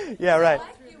evening. Yeah, right.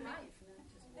 They like you.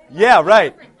 Yeah,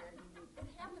 right. It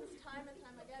happens time and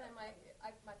time again, and my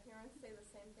parents say the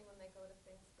same thing when they go to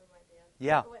things for my dad.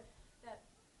 Yeah. That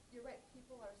you're right.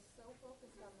 People are so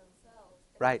focused on themselves.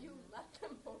 And Right. If you let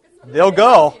them focus on They'll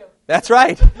themselves, go. That's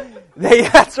right.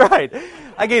 That's right.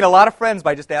 I gain a lot of friends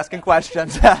by just asking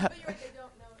questions. But you're right. They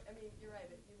don't know. I mean, you're right.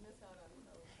 You miss out on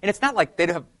those. And it's not like they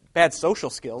don't have bad social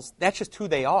skills. That's just who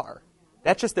they are.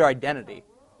 That's just their identity.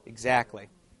 Exactly.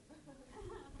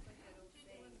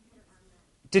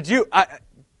 Did you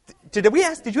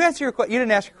answer your question? You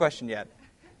didn't ask your question yet.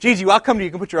 Gigi, I'll come to you.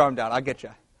 You can put your arm down. I'll get you.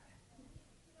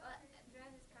 Well,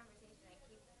 during this conversation, I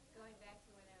keep going back to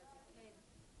when I was a kid.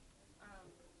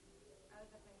 I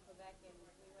was up in Quebec, and we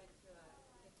went to a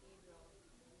cathedral,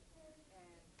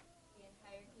 and the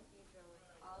entire cathedral was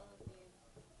all of these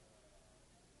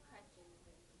crutches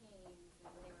and canes,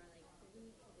 and they were like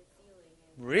glued to the ceiling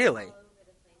and Really? all over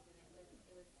the place. And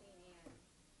it was St. Anne.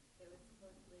 It was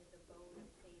supposedly the bone of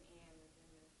St. Anne was in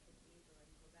this cathedral in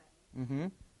Quebec. Mm-hmm.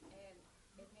 And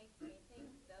it makes me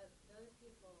think those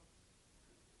people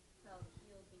felt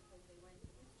healed because they went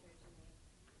to this church and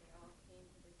they all came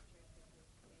to this church because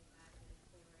they thought that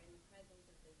they were in the presence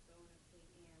of this bone of St.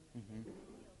 Anne that they were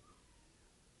healed.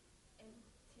 And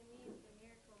to me, the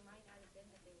miracle might not have been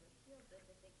that they were healed, but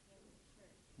that they came to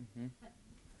church. Mm-hmm.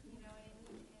 You know what I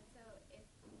mean? And so I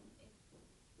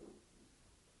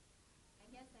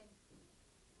guess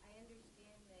I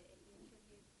understand that if you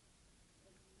attribute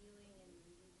the healing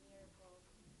and the miracle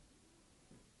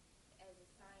as a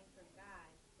sign from God,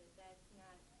 that's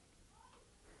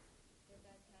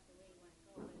not the way you want to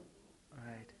go. But if you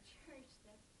Right. go to church,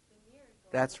 that's the miracle.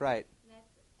 That's right. And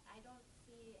I don't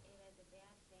see it as a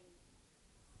bad thing.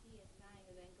 See a sign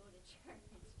and then go to church.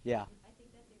 Yeah. I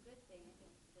think that's a good thing. I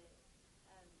think that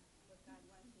what God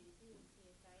wants you to do is see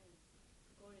a sign and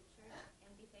go to church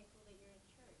and be thankful that you're in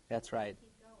church. That's right.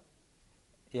 Keep going.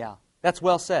 Yeah. That's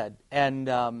well said. And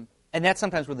that's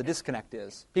sometimes where the disconnect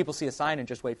is. People see a sign and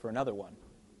just wait for another one.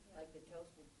 Like the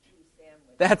toasted cheese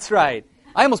sandwich. That's right.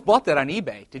 I almost bought that on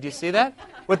eBay. Did you see that?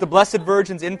 With the Blessed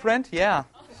Virgin's imprint? Yeah.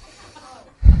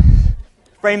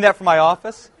 Frame that for my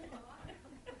office.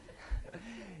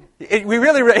 We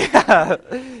really,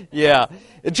 yeah.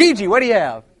 Gigi, what do you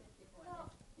have?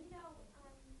 Well,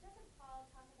 doesn't Paul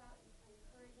talk about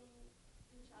encouraging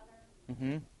each other?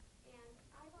 Mm-hmm. And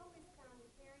I've always found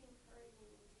it very encouraging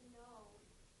to know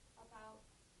about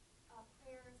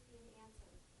prayers being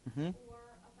answered, Mm-hmm. or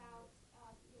about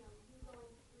you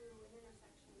going through an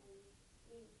intersection.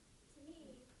 And to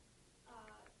me,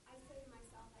 I say to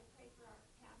myself, I pray for our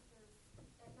pastors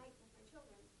at night with my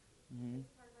children. Mm-hmm. It's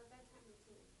part of our bedtime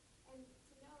routine. And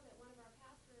to know that one of our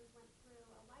pastors went through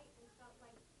a light and felt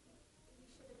like he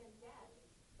should have been dead,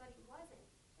 but he wasn't.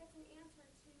 That's an answer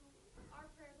to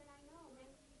our prayers, and I know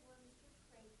many people in this church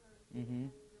pray for you Mm-hmm.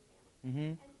 and your family.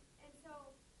 Mm-hmm. And so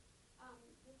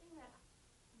the thing that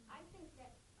I think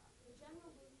that the general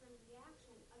Lutheran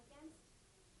reaction against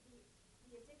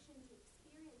the addiction to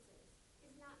experiences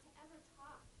is not to ever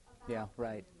talk about Yeah,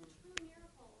 right. the true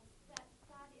miracles that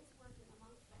God is working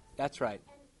amongst us. That's right.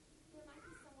 And there might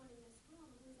be someone in this room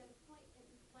who's at a point in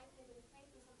life they've been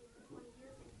praying for something for 20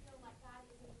 years and feel like God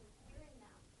isn't even hearing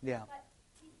them. Yeah. But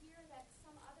to hear that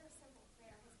some other simple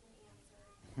prayer has been answered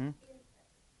Hmm?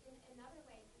 in another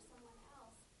way for someone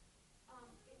else,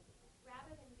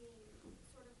 rather than being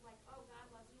sort of like, oh, God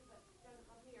loves you but doesn't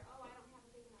love me, or oh, I don't have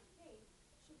a big enough faith,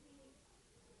 should we,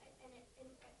 and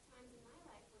at times in my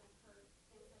life when I've heard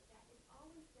things like that, it's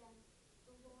always been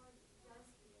the Lord does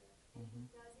hear and He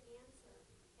does answer,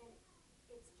 and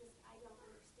it's just I don't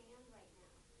understand right now.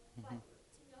 But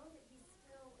to know that He's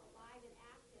still alive and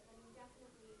active, I mean,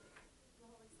 definitely the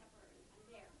Holy Supper, I'm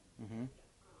there. Mm-hmm.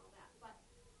 On all that. But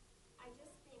I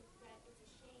just think that it's a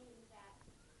shame that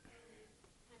we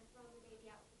kind of throw the baby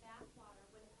out with the bathwater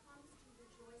when it comes to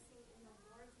rejoicing in the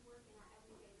Lord's work in our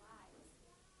everyday lives.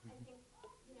 I think,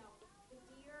 the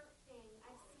deer thing,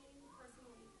 I've seen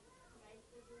personally, because I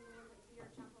live in New England, deer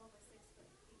jump over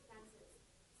 6-foot fences.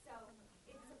 So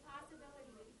it's a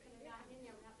possibility that he could have gotten in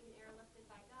there without being airlifted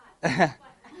by God.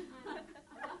 But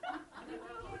the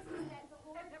thing is that the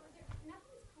Lord,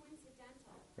 nothing's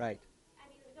coincidental. Right. I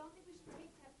mean, I don't think we should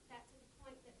take that to the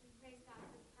point that we praise God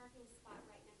for the parking spot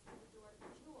right next to the door to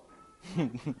the jewel.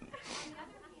 On the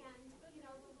other hand,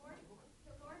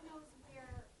 the Lord knows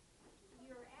where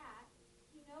you're at.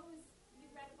 He knows you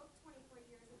read a book 24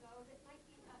 years ago that might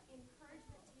be an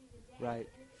encouragement to you today. Right.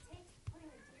 And if it takes putting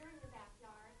a deer in your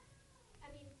backyard,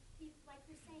 I mean, like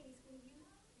you're saying, He's going to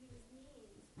use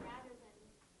means rather than,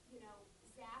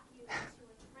 zap you into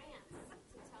a trance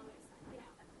to tell you something.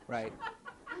 Right.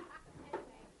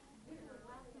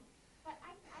 But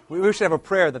We should have a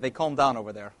prayer that they calm down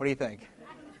over there. What do you think?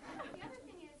 the other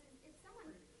thing is if someone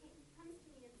comes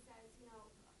to me and says,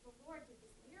 the Lord did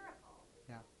this miracle,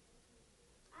 Yeah.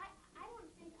 I don't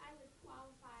think I would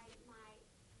qualify my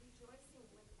rejoicing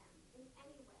with them in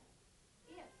any way.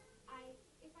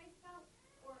 If I felt,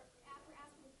 or after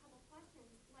asking a couple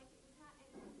questions, like it was not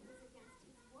anything that was against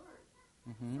His word.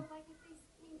 Mm-hmm. So like if they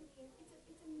came to me, and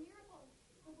it's a miracle.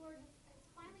 The Lord has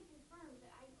finally confirmed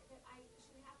that I should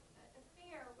have an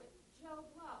affair with Joe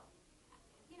Blow.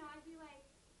 I'd be like,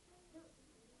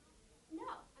 no,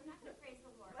 I'm not going to praise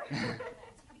the Lord for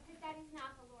that, because that is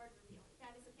not the Lord revealing.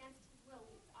 That is against His will.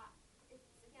 It's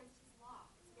against His law.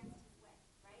 It's against His way,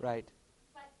 right? Right.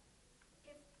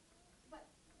 But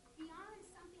beyond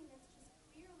something that's just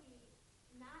clearly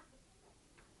not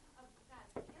of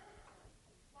God's character,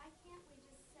 why can't we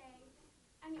just say,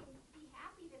 be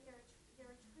happy that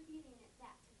they're attributing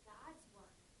that to God's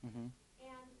work. Mm-hmm.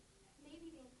 And maybe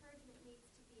the encouragement needs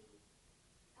to be,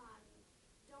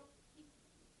 don't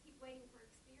keep waiting for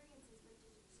experiences, but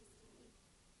just to keep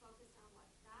focused on what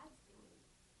God's doing.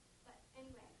 But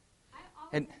anyway, I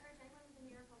always encourage anyone with a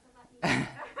miracle to let me know. I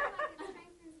feel like it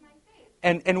strengthens my faith.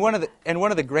 And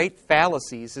one of the great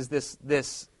fallacies is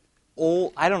this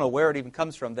old, I don't know where it even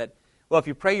comes from, that, well, if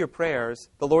you pray your prayers,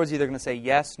 the Lord's either going to say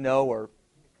yes, no, or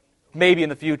maybe in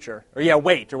the future, or yeah,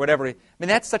 wait, or whatever. I mean,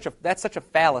 that's such a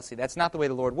fallacy. That's not the way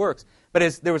the Lord works.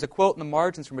 But there was a quote in the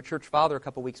margins from a church father a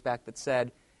couple weeks back that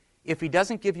said, if He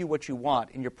doesn't give you what you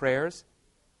want in your prayers,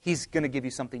 He's going to give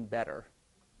you something better.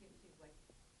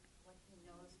 What He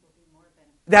knows will be more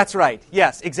beneficial. That's right.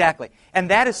 Yes, exactly. And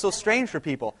that is so strange for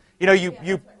people.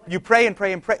 You pray and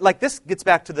pray and pray. Like, this gets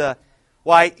back to the,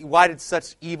 why did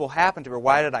such evil happen to her?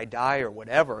 Why did I die or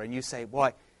whatever? And you say,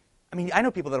 boy, I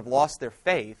know people that have lost their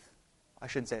faith. I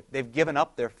shouldn't say it. They've given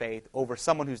up their faith over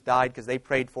someone who's died because they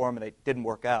prayed for him and it didn't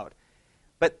work out.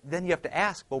 But then you have to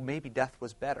ask, well, maybe death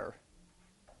was better.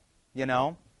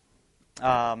 Yeah.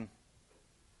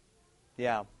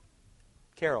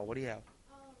 Carol, what do you have?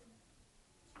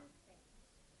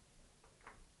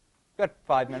 We've got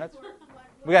 5 minutes.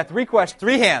 We got 3 questions,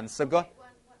 3 hands. So go. One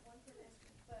person asked,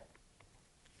 but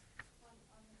on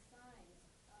the signs,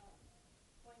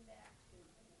 going back to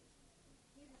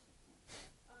Peterson,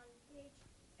 on page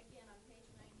 92,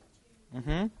 Mm-hmm.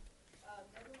 middle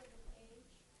of the page,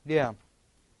 Yeah.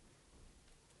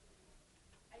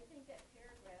 I think that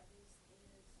paragraph is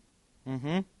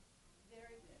Mm-hmm.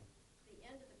 very good. The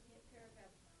end of the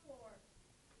paragraph before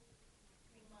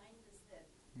reminds us that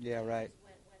Yeah, right.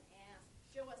 when asked,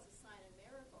 show us a sign and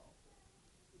miracle,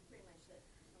 he pretty much said,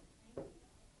 no, thank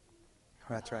you.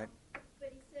 That's right.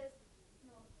 But he says,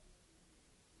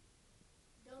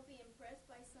 don't be impressed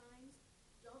by signs.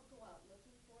 Don't go out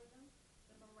looking for them.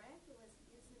 The miraculous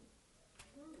isn't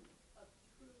proof of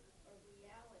truth or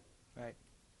reality. Right.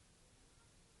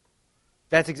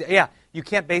 Yeah, you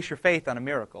can't base your faith on a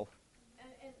miracle. But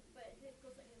it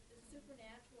goes like the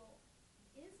supernatural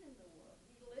is in the world.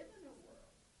 We live in a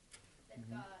world that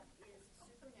God is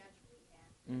supernaturally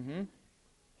active. Mm-hmm.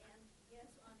 And yes,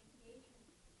 on occasion,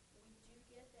 we do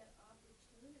get that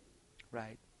opportunity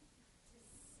Right. to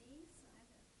see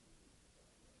something.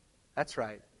 That's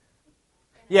right.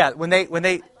 Yeah, when they I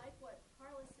like what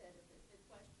Carla said. The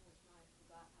question was not, I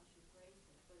forgot how she phrased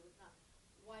it, but it was not,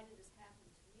 why did this happen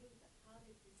to me, but how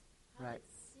did Right.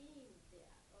 seeing that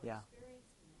or Yeah.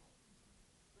 experiencing that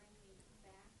bring me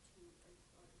back to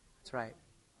That's right.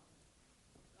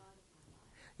 God of my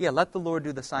life? Yeah, let the Lord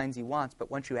do the signs He wants,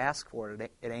 but once you ask for it,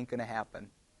 it ain't going to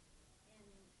happen. And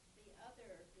the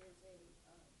other is a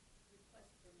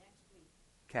request for next week.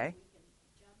 Okay? We can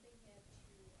jump ahead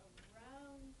to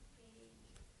around page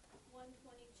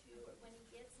 122, or when he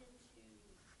gets into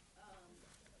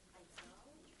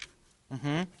idolatry.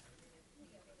 Mm-hmm.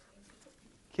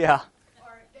 Yeah.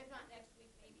 Or if not next week,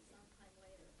 maybe sometime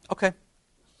later. Okay.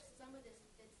 Some of this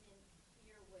fits in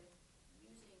here with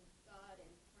using God and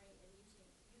praying and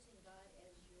using God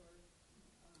as your,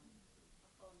 I'll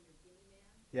call him your guinea man.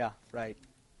 Yeah, right.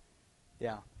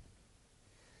 Yeah.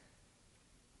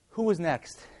 Who was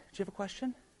next? Did you have a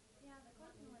question? Yeah, the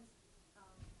question was,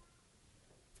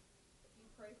 if you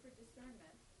pray for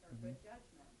discernment or good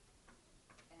judgment,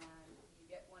 and you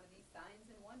get one of these signs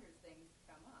and wonders things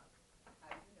come up,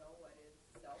 how do you know what is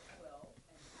self-will,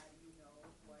 and how do you know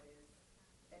what is,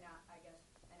 an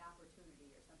opportunity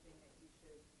or something that you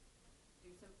should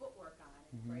do some footwork on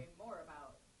and pray more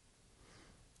about?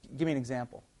 Give me an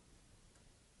example.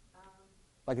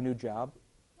 Like a new job?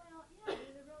 Well, yeah,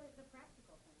 these are really the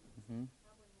practical things, Mhm.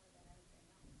 probably more than anything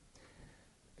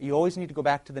else. You always need to go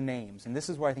back to the names, and this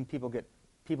is where I think people get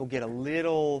a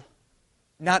little,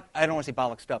 not, I don't want to say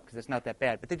bollocksed up because it's not that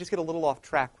bad, but they just get a little off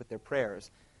track with their prayers.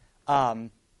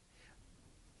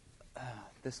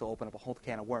 This will open up a whole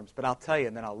can of worms, but I'll tell you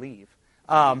and then I'll leave.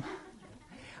 I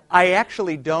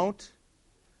actually don't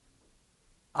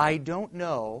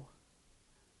know.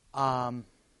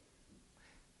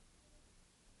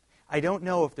 I don't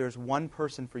know if there's one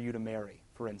person for you to marry,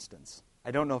 for instance.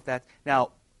 I don't know if that's,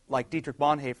 now, like Dietrich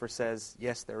Bonhoeffer says,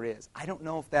 yes, there is. I don't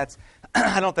know if that's,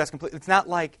 I don't know if that's complete. It's not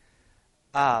like,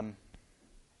 and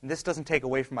this doesn't take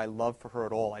away from my love for her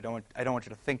at all. I don't want you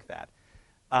to think that.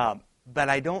 But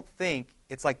I don't think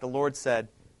it's like the Lord said,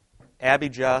 Abby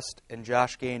Just and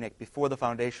Josh Gainick, before the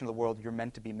foundation of the world, you're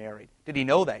meant to be married. Did he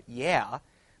know that? Yeah.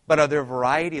 But are there a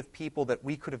variety of people that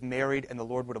we could have married and the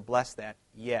Lord would have blessed that?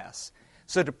 Yes.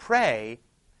 So to pray,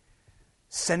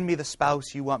 send me the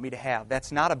spouse you want me to have,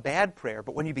 that's not a bad prayer.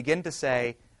 But when you begin to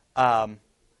say, I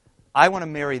want to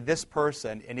marry this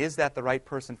person, and is that the right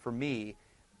person for me?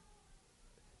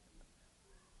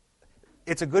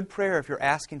 It's a good prayer if you're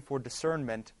asking for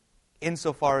discernment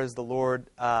insofar as the Lord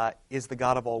is the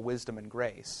God of all wisdom and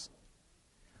grace.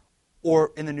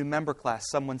 Or in the new member class,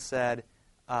 someone said,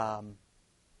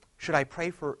 should I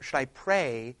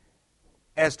pray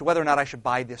as to whether or not I should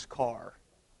buy this car?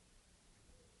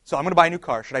 So I'm going to buy a new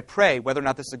car. Should I pray whether or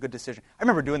not this is a good decision? I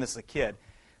remember doing this as a kid.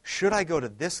 Should I go to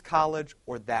this college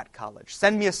or that college?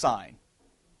 Send me a sign.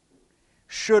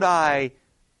 Should I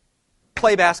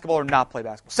play basketball or not play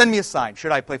basketball? Send me a sign.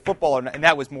 Should I play football or not? And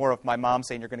that was more of my mom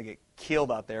saying, you're going to get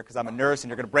killed out there because I'm a nurse and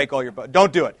you're going to break all your bones.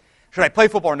 Don't do it. Should I play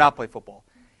football or not play football?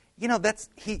 You know,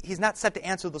 he's not set to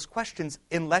answer those questions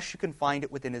unless you can find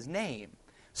it within his name.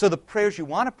 So the prayers you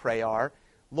want to pray are,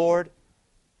 Lord,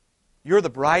 you're the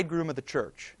bridegroom of the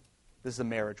church. This is a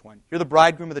marriage one. You're the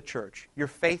bridegroom of the church. You're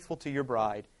faithful to your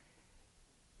bride.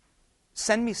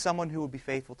 Send me someone who will be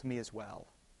faithful to me as well.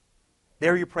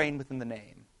 There you're praying within the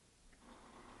name.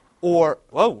 Or,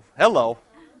 whoa, hello.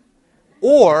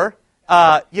 Or,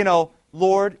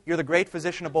 Lord, you're the great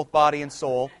physician of both body and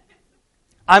soul.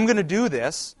 I'm going to do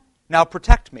this. Now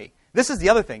protect me. This is the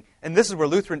other thing. And this is where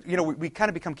Lutheran, we kind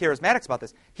of become charismatics about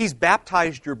this. He's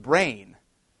baptized your brain.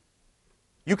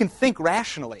 You can think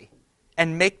rationally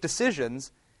and make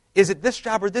decisions. Is it this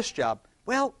job or this job?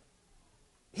 Well,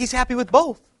 he's happy with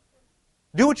both.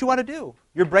 Do what you want to do.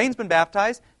 Your brain's been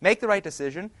baptized. Make the right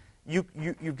decision. You've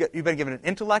been given an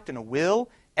intellect and a will,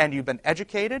 and you've been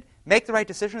educated. Make the right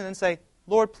decision and then say,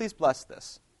 Lord, please bless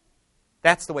this.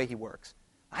 That's the way he works.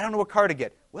 I don't know what car to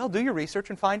get. Well, do your research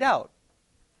and find out.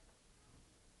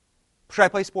 Should I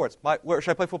play sports? Should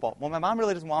I play football? Well, my mom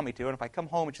really doesn't want me to, and if I come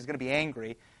home and she's going to be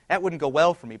angry, that wouldn't go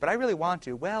well for me. But I really want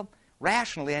to. Well,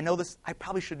 rationally, I know this. I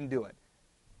probably shouldn't do it.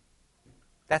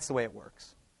 That's the way it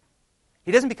works.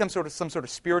 He doesn't become some sort of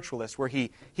spiritualist where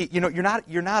you're not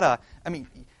a. I mean,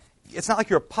 it's not like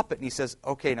you're a puppet and he says,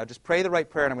 okay, now just pray the right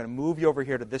prayer and I'm going to move you over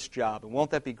here to this job. And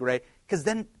won't that be great? Because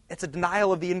then it's a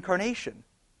denial of the incarnation.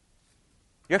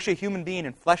 You're actually a human being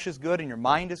and flesh is good and your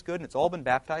mind is good and it's all been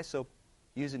baptized, so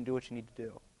use it and do what you need to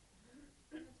do.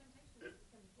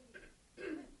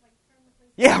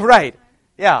 Yeah, right.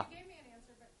 Yeah.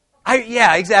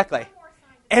 Yeah, exactly.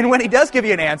 And when he does give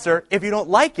you an answer, if you don't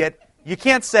like it, you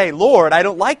can't say, Lord, I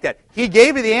don't like that. He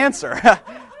gave you the answer.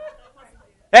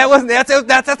 That's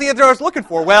the answer I was looking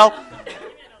for. Well,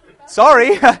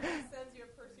 sorry.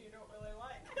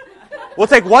 We'll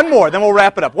take one more, then we'll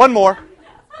wrap it up. One more.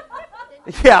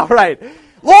 Yeah, right.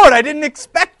 Lord, I didn't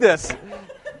expect this.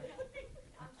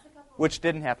 Which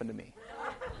didn't happen to me.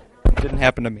 Didn't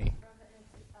happen to me.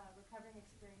 Recovering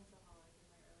experience alcoholic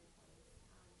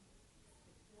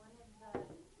in my early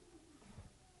 20s.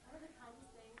 One of the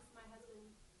kindest things my husband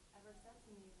ever said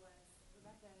to me was,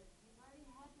 Rebecca, you've already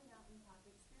had your mountaintop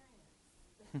experience.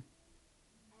 And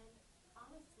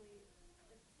honestly,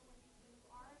 so when you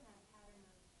are in that pattern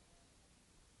of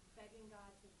begging God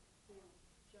to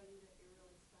show you that you're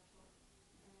really special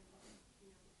and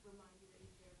remind you that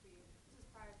He's there for you. This is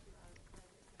prior to our son.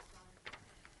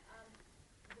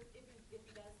 If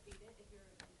he does feed it, if you're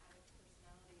an addict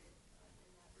personality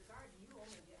in that regard, you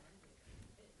only get hungry.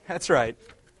 That's right.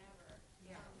 It never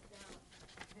comes down.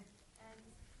 And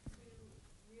to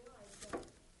realize that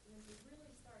when we really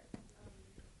start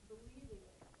believing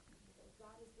that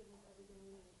God has given us everything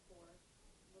we need for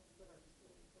what's good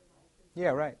for life.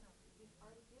 Yeah, right. He's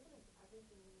already given us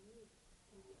everything we need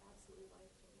can be absolutely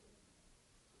life-changing.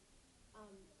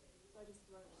 So I just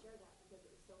wanted to share that because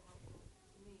it was so helpful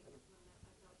to me when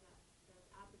I felt that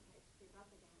appetite creep up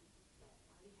again. That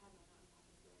I already had my mountaintop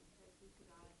experience. Praise be to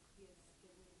God, He has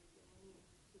given me everything I need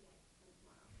today and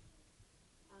tomorrow.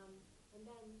 And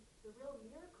then the real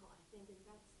miracle, I think, in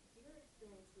Beth's deer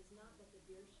experience was not that the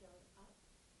deer showed up,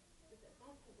 but that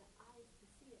Beth had the eyes to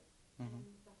see it and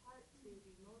the heart to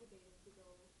be motivated to go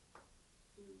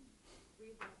to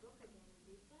read that book again and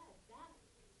be fed. That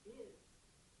is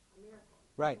a miracle.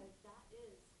 Right. Because that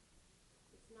is,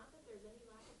 it's not that there's any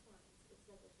lack of signs, it's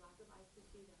that there's lack of eyes to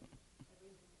see them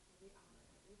every minute, every hour,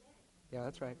 every day. Yeah,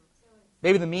 that's right. So it's,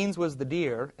 Maybe the means was the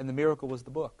deer and the miracle was the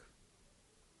book.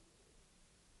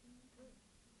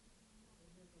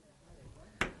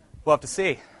 We'll have to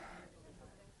see.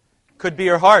 Could be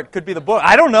your heart, could be the book.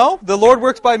 I don't know. The Lord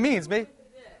works by means. Maybe.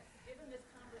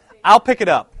 I'll pick it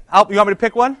up. You want me to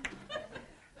pick one?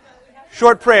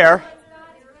 Short prayer.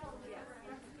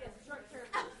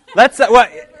 Let's.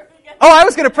 What? Oh, I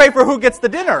was going to pray for who gets the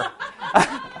dinner.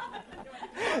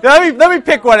 let me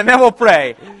pick one and then we'll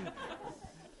pray.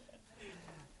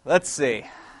 Let's see.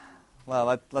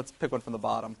 Well, let's pick one from the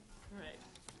bottom.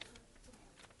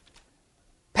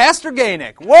 Pastor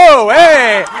Gainick. Whoa,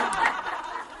 hey!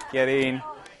 Kidding.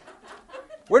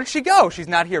 Where did she go? She's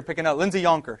not here. Pick another. Lindsay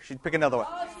Yonker. She'd pick another one.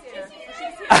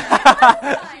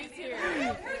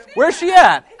 Where's she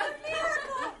at?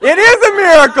 It is a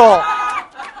miracle.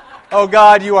 Oh,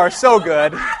 God, you are so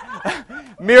good.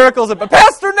 Miracles.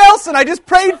 Pastor Nelson, I just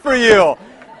prayed for you.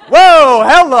 Whoa,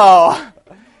 hello.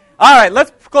 All right,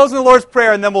 let's close in the Lord's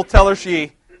Prayer, and then we'll tell her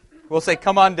we'll say,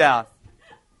 come on down.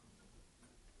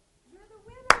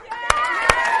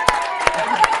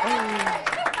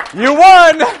 You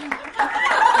won!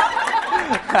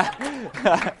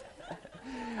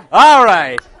 All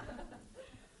right.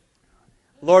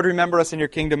 Lord, remember us in your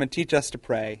kingdom and teach us to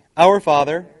pray. Our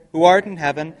Father, who art in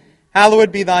heaven,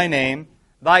 hallowed be thy name.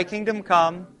 Thy kingdom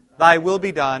come, thy will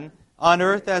be done, on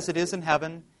earth as it is in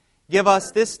heaven. Give us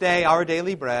this day our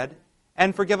daily bread,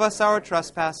 and forgive us our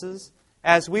trespasses,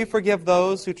 as we forgive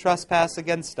those who trespass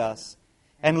against us.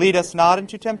 And lead us not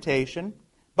into temptation,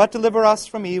 but deliver us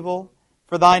from evil.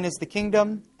 For thine is the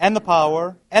kingdom, and the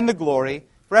power, and the glory,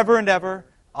 forever and ever.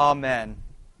 Amen.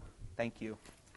 Thank you.